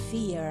and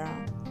fear.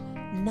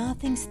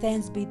 Nothing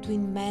stands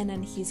between man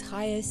and his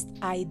highest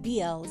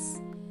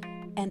ideals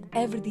and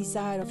every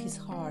desire of his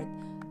heart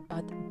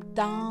but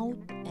doubt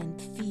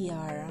and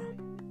fear.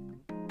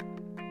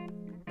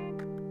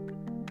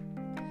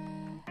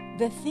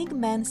 The thing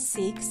man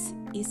seeks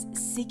is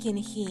seeking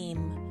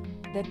him.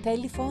 The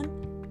telephone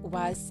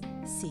was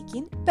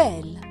seeking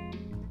Bell.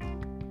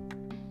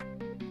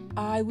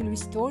 I will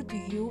restore to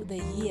you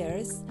the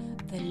years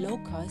the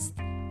locust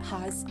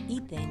has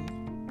eaten.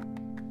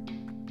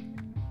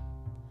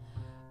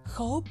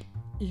 Hope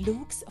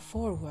looks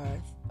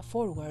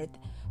forward.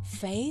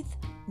 Faith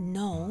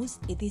knows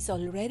it is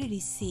already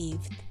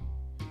received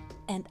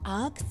and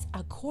acts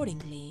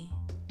accordingly.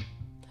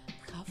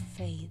 Have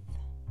faith.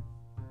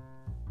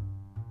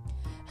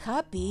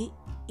 Happy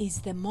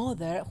is the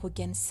mother who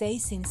can say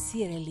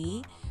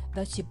sincerely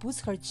that she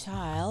puts her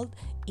child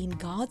in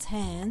God's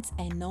hands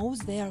and knows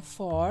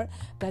therefore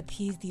that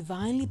he is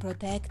divinely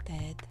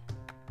protected.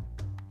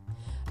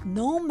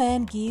 No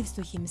man gives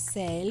to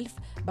himself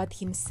but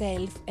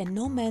himself, and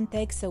no man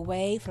takes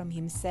away from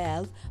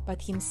himself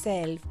but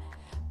himself.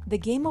 The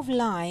game of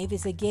life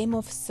is a game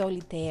of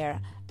solitaire.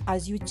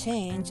 As you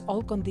change,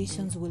 all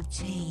conditions will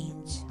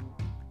change.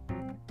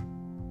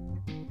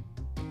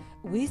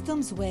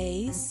 Wisdom's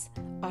ways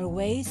are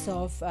ways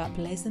of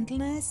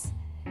pleasantness,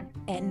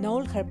 and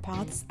all her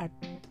paths are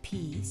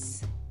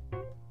peace.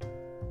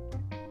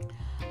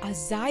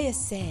 Isaiah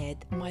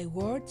said, My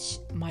word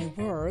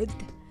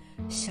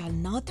shall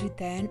not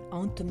return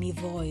unto me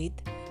void,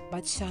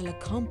 but shall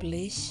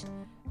accomplish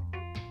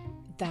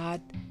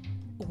that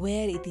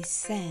where it is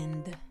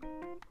sent.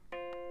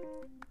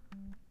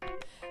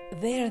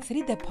 There are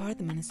three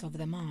departments of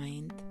the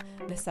mind: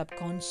 the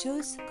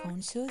subconscious,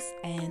 conscious,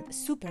 and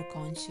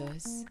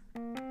superconscious.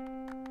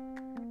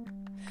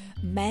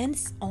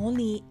 Man's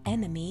only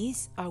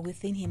enemies are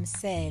within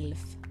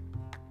himself.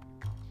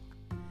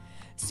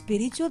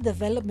 Spiritual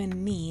development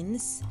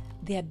means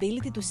the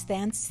ability to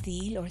stand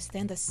still or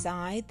stand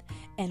aside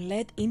and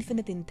let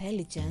infinite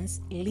intelligence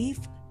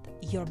lift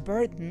your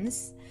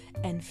burdens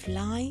and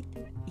fight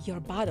your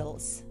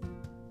battles.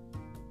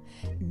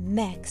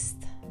 Next,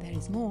 there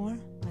is more,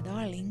 my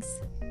darlings.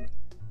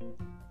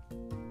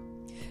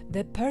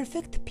 The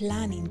perfect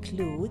plan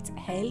includes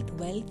health,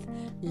 wealth,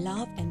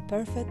 love, and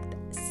perfect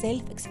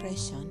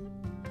self-expression.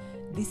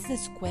 This is a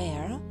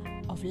square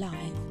of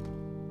life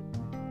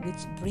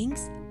which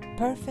brings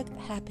perfect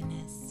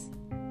happiness.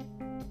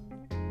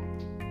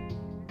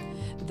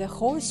 The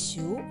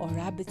horseshoe or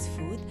rabbit's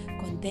foot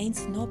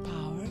contains no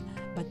power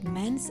but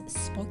man's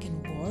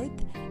spoken word,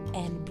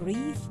 and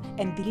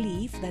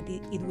belief that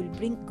it will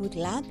bring good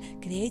luck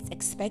creates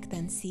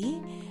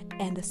expectancy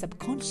and the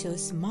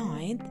subconscious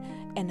mind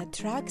and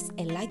attracts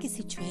a likely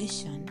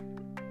situation.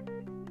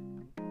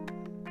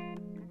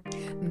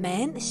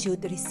 Man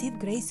should receive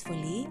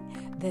gracefully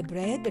the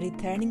bread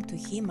returning to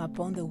him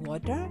upon the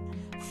water.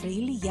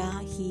 Freely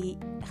he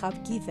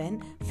have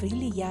given,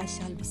 freely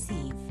shall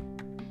receive.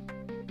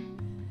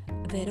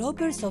 The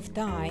robbers of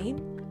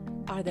time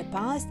are the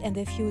past and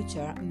the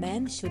future.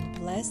 Man should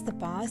bless the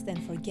past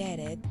and forget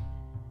it,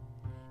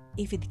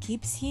 if it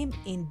keeps him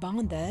in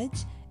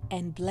bondage,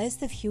 and bless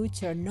the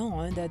future,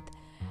 knowing that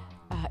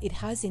it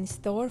has in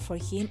store for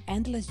him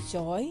endless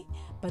joy,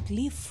 but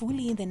live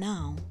fully in the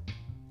now.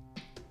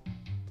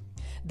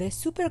 The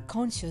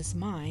superconscious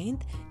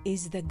mind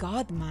is the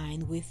God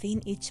mind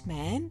within each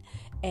man,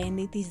 and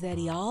it is the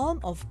realm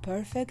of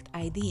perfect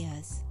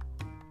ideas.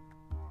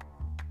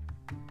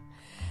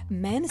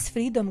 Man's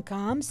freedom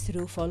comes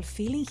through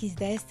fulfilling his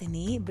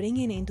destiny,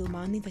 bringing into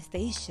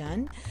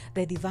manifestation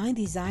the divine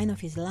design of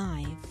his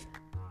life.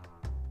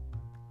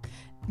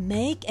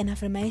 Make an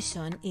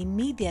affirmation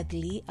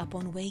immediately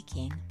upon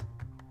waking.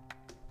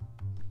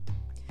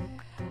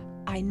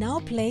 I now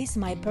place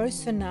my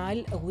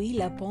personal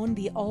will upon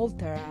the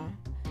altar.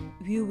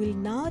 Your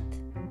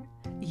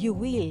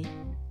will.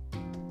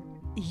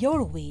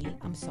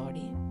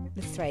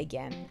 Let's try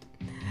again.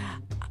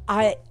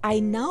 I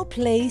now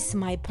place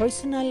my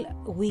personal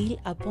will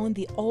upon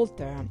the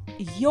altar.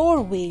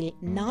 Your will,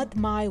 not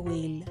my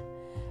will.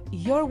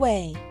 Your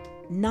way,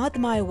 not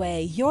my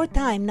way, your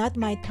time, not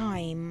my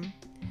time.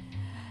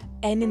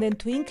 And in the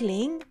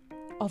twinkling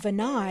of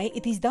an eye,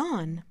 it is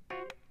done.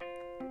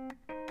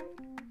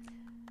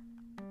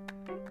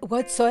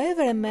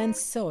 Whatsoever a man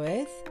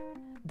soweth,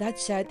 that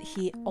shall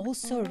he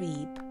also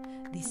reap.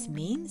 This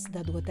means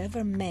that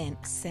whatever man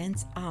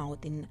sends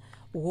out in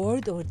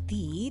word or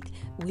deed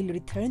will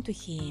return to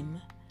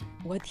him.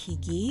 What he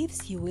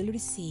gives, he will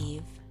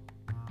receive.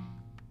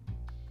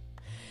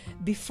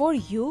 Before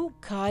you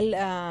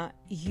call,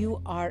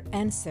 you are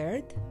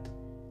answered,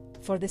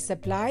 for the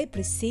supply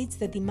precedes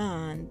the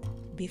demand.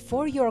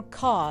 Before your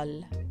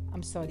call,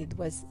 I'm sorry, it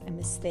was a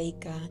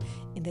mistake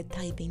in the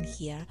typing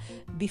here.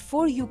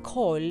 Before you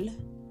call,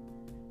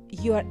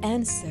 you are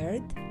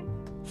answered,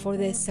 for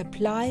the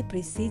supply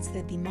precedes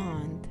the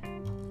demand.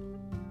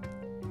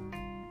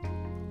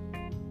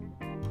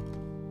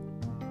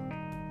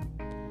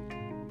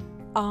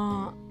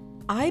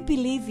 I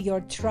believe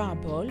your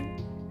trouble,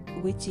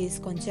 which is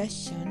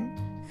congestion,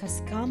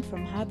 has come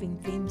from having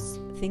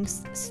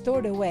things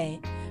stored away.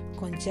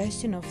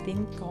 Congestion of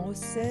things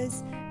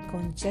causes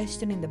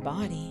congestion in the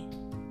body.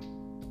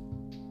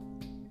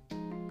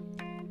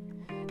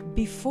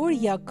 Before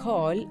your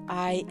call,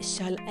 I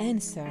shall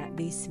answer.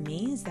 This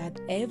means that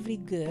every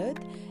good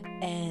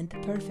and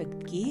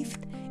perfect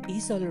gift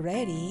is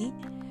already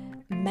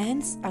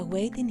man's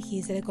awaiting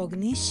his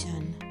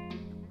recognition.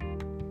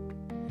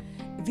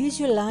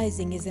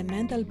 Visualizing is a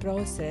mental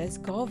process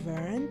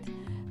governed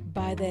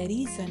by the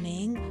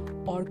reasoning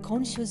or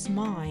conscious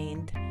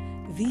mind.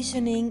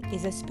 Visioning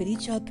is a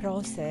spiritual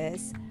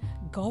process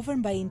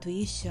governed by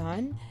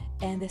intuition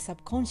and the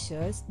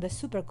subconscious, the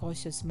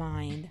superconscious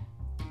mind.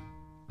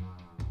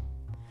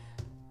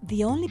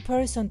 The only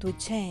person to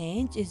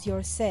change is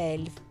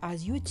yourself.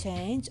 As you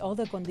change, all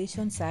the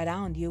conditions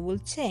around you will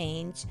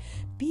change.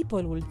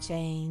 People will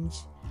change.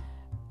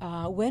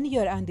 When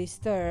you're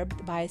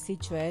undisturbed by a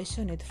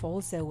situation, it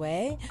falls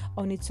away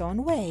on its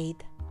own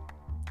weight.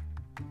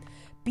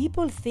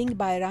 People think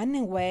by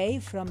running away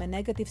from a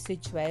negative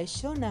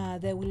situation,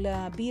 they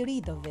will be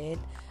rid of it.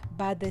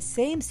 But the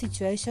same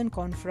situation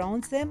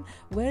confronts them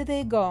where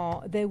they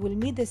go. They will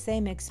meet the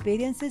same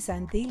experiences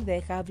until they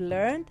have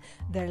learned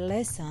their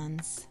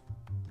lessons.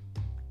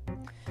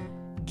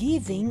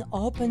 Giving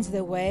opens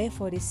the way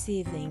for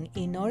receiving.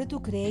 In order to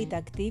create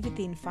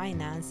activity in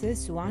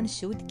finances, one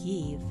should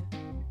give.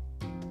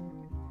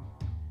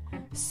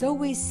 So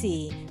we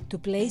see, to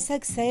play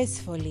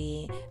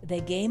successfully the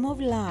game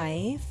of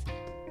life,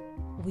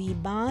 we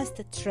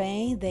must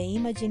train the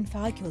imaging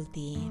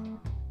faculty.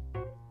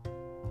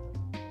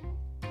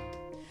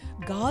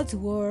 God's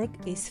work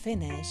is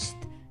finished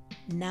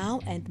now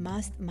and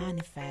must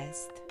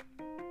manifest.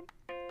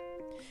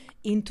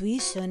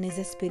 Intuition is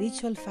a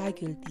spiritual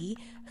faculty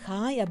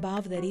high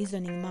above the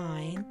reasoning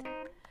mind,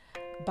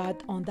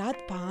 but on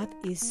that path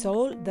is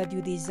all that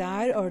you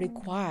desire or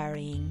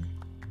requiring.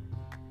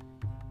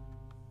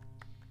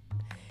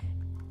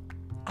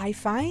 I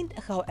find,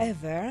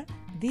 however,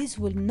 this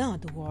will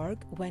not work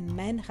when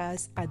man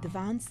has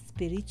advanced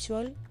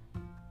spiritual.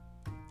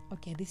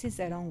 Okay, this is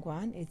the wrong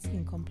one. It's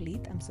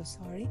incomplete. I'm so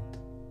sorry.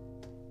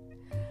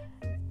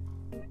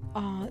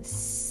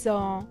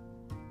 So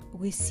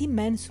we see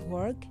man's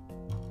work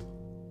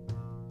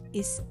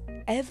is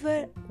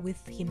ever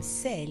with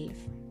himself.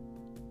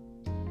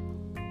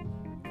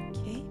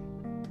 Okay.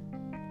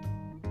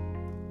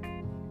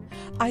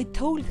 I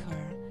told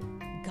her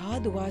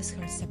God was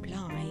her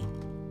supply,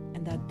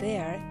 and that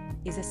there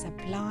is a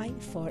supply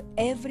for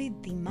every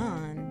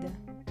demand.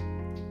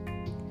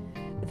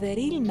 The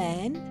real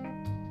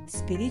man,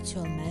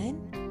 spiritual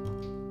man,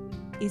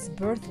 is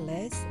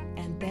birthless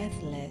and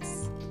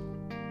deathless.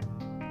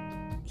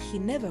 He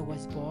never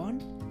was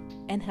born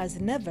and has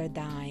never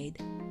died.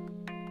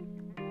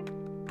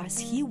 As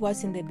he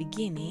was in the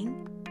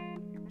beginning,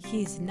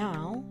 he is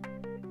now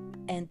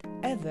and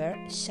ever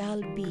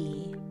shall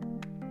be.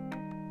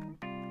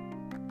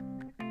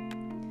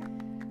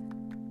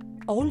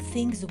 All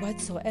things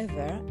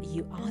whatsoever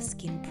you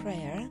ask in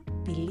prayer,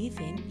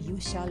 believing you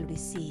shall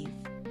receive.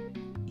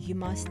 You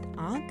must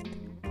act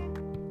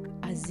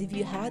as if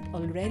you had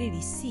already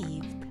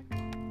received.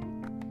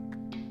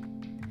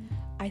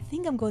 I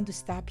think I'm going to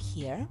stop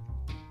here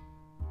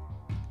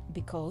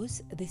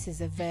because this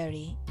is a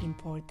very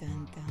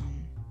important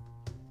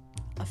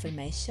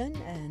affirmation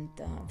and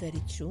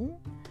very true.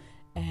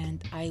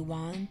 And I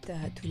want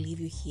to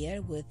leave you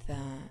here with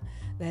the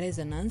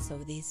resonance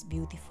of this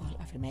beautiful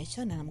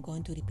affirmation, and I'm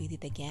going to repeat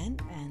it again,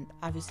 and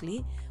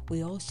obviously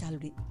we all shall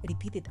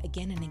repeat it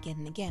again and again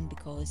and again,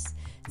 because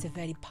it's a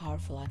very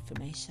powerful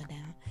affirmation.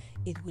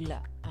 It will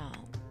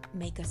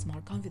make us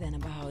more confident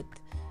about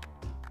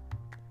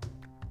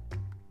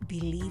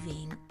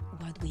believing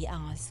what we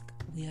ask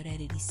we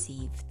already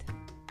received.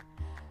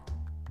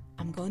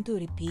 I'm going to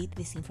repeat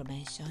this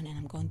information, and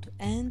I'm going to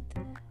end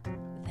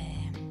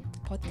the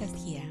podcast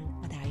here.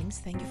 My darlings,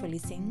 thank you for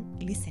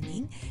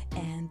listening,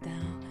 and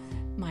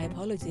my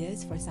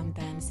apologies for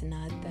sometimes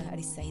not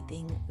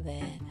reciting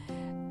the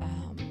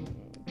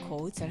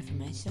quotes or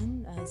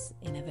affirmation as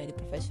in a very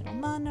professional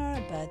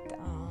manner, but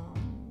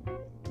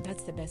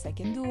that's the best I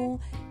can do,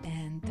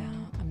 and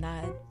I'm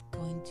not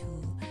going to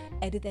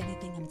edit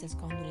anything. I'm just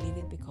going to leave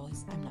it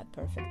because I'm not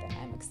perfect, and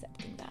I'm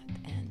accepting that,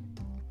 and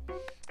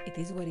it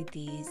is what it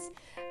is.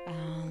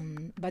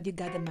 But you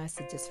got the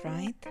messages,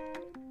 right?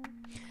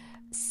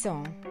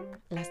 So,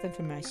 last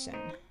information.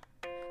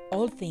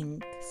 All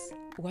things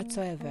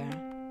whatsoever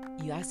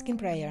you ask in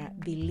prayer,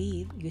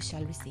 believe you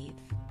shall receive.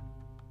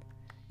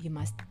 You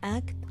must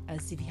act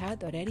as if you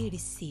had already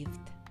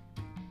received.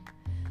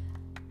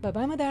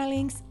 Bye-bye, my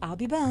darlings. I'll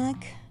be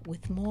back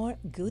with more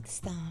good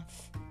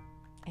stuff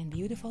and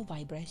beautiful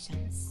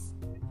vibrations.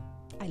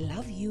 I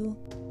love you.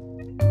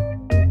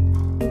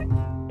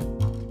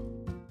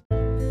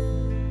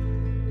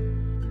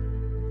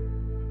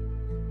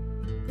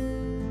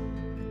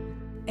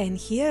 And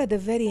here at the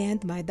very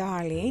end, my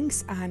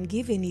darlings, I'm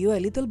giving you a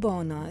little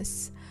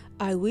bonus.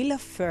 I will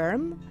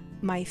affirm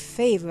my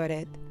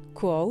favorite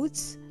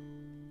quotes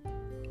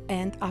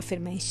and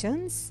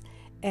affirmations,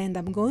 and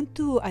I'm going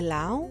to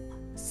allow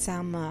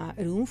some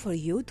room for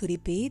you to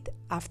repeat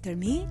after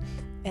me,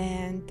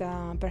 and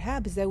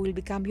perhaps they will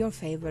become your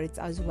favorites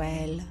as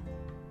well.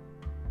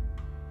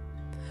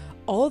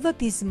 All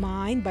that is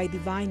mine by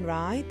divine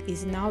right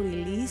is now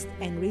released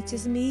and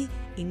reaches me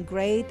in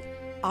great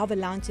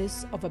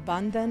avalanches of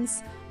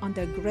abundance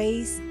under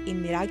grace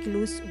in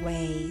miraculous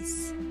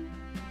ways.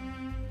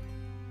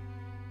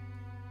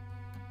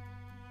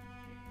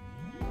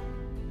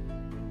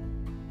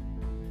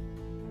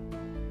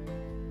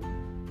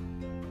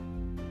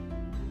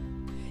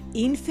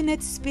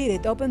 Infinite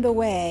Spirit, open the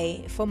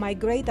way for my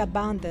great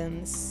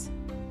abundance.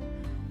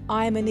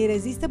 I am an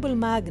irresistible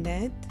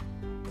magnet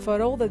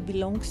for all that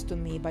belongs to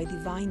me by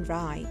divine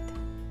right.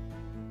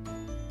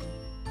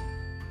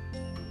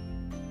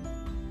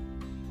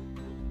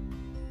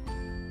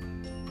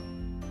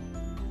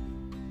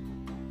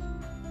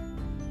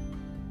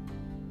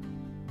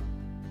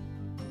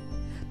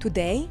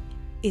 Today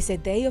is a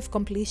day of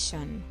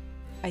completion.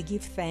 I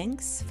give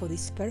thanks for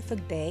this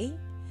perfect day.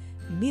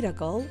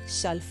 Miracle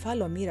shall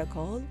follow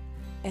miracle,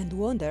 and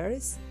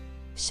wonders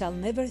shall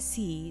never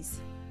cease.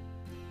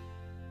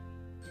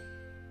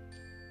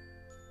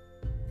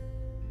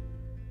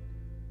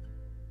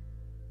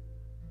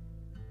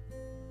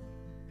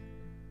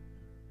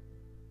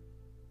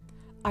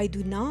 I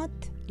do not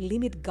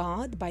limit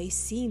God by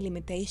seeing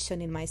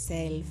limitation in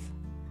myself.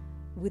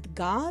 With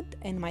God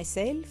and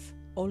myself,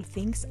 all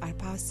things are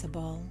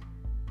possible.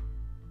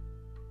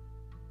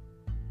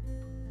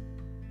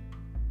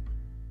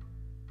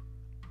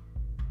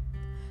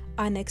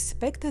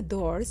 Unexpected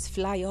doors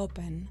fly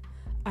open,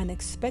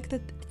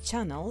 unexpected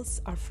channels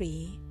are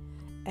free,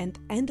 and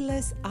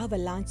endless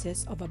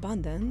avalanches of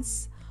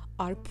abundance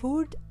are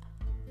poured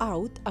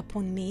out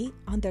upon me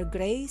under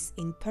grace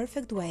in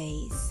perfect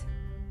ways.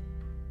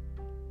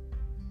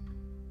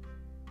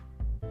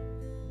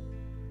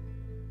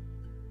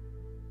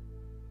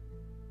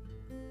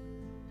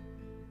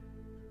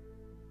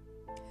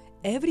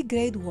 Every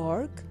great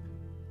work,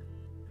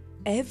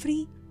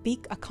 every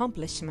big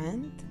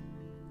accomplishment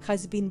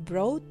has been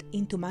brought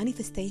into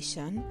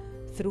manifestation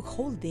through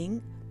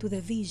holding to the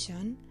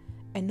vision,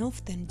 and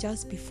often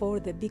just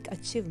before the big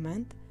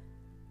achievement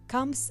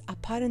comes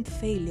apparent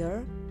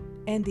failure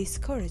and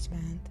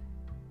discouragement.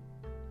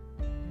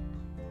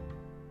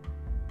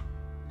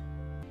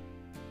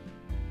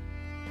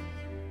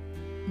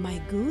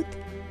 My good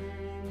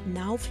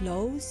now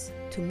flows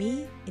to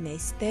me in a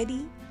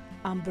steady,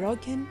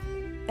 unbroken,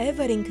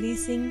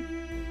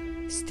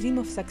 ever-increasing stream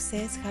of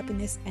success,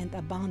 happiness, and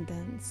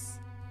abundance.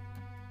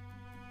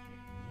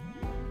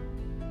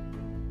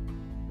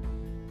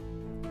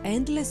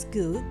 Endless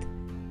good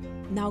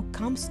now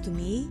comes to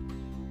me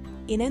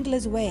in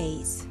endless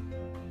ways.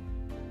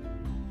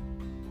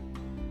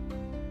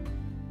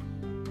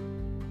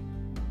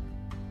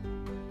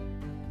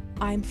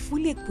 I am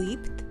fully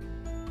equipped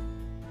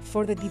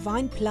for the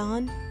divine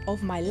plan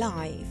of my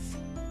life.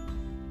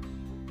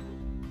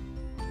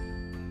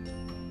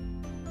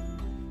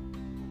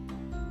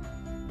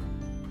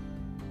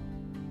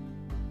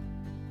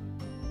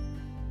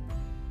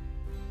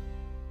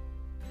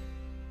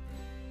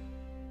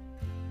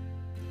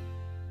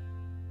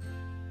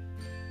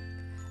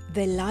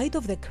 The light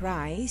of the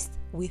Christ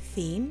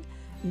within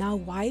now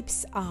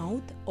wipes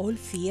out all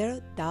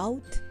fear,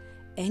 doubt,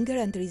 anger,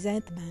 and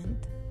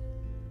resentment.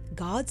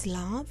 God's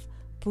love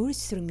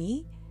pours through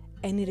me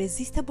an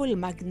irresistible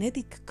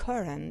magnetic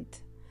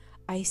current.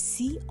 I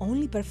see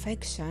only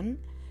perfection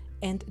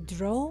and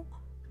draw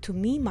to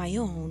me my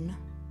own.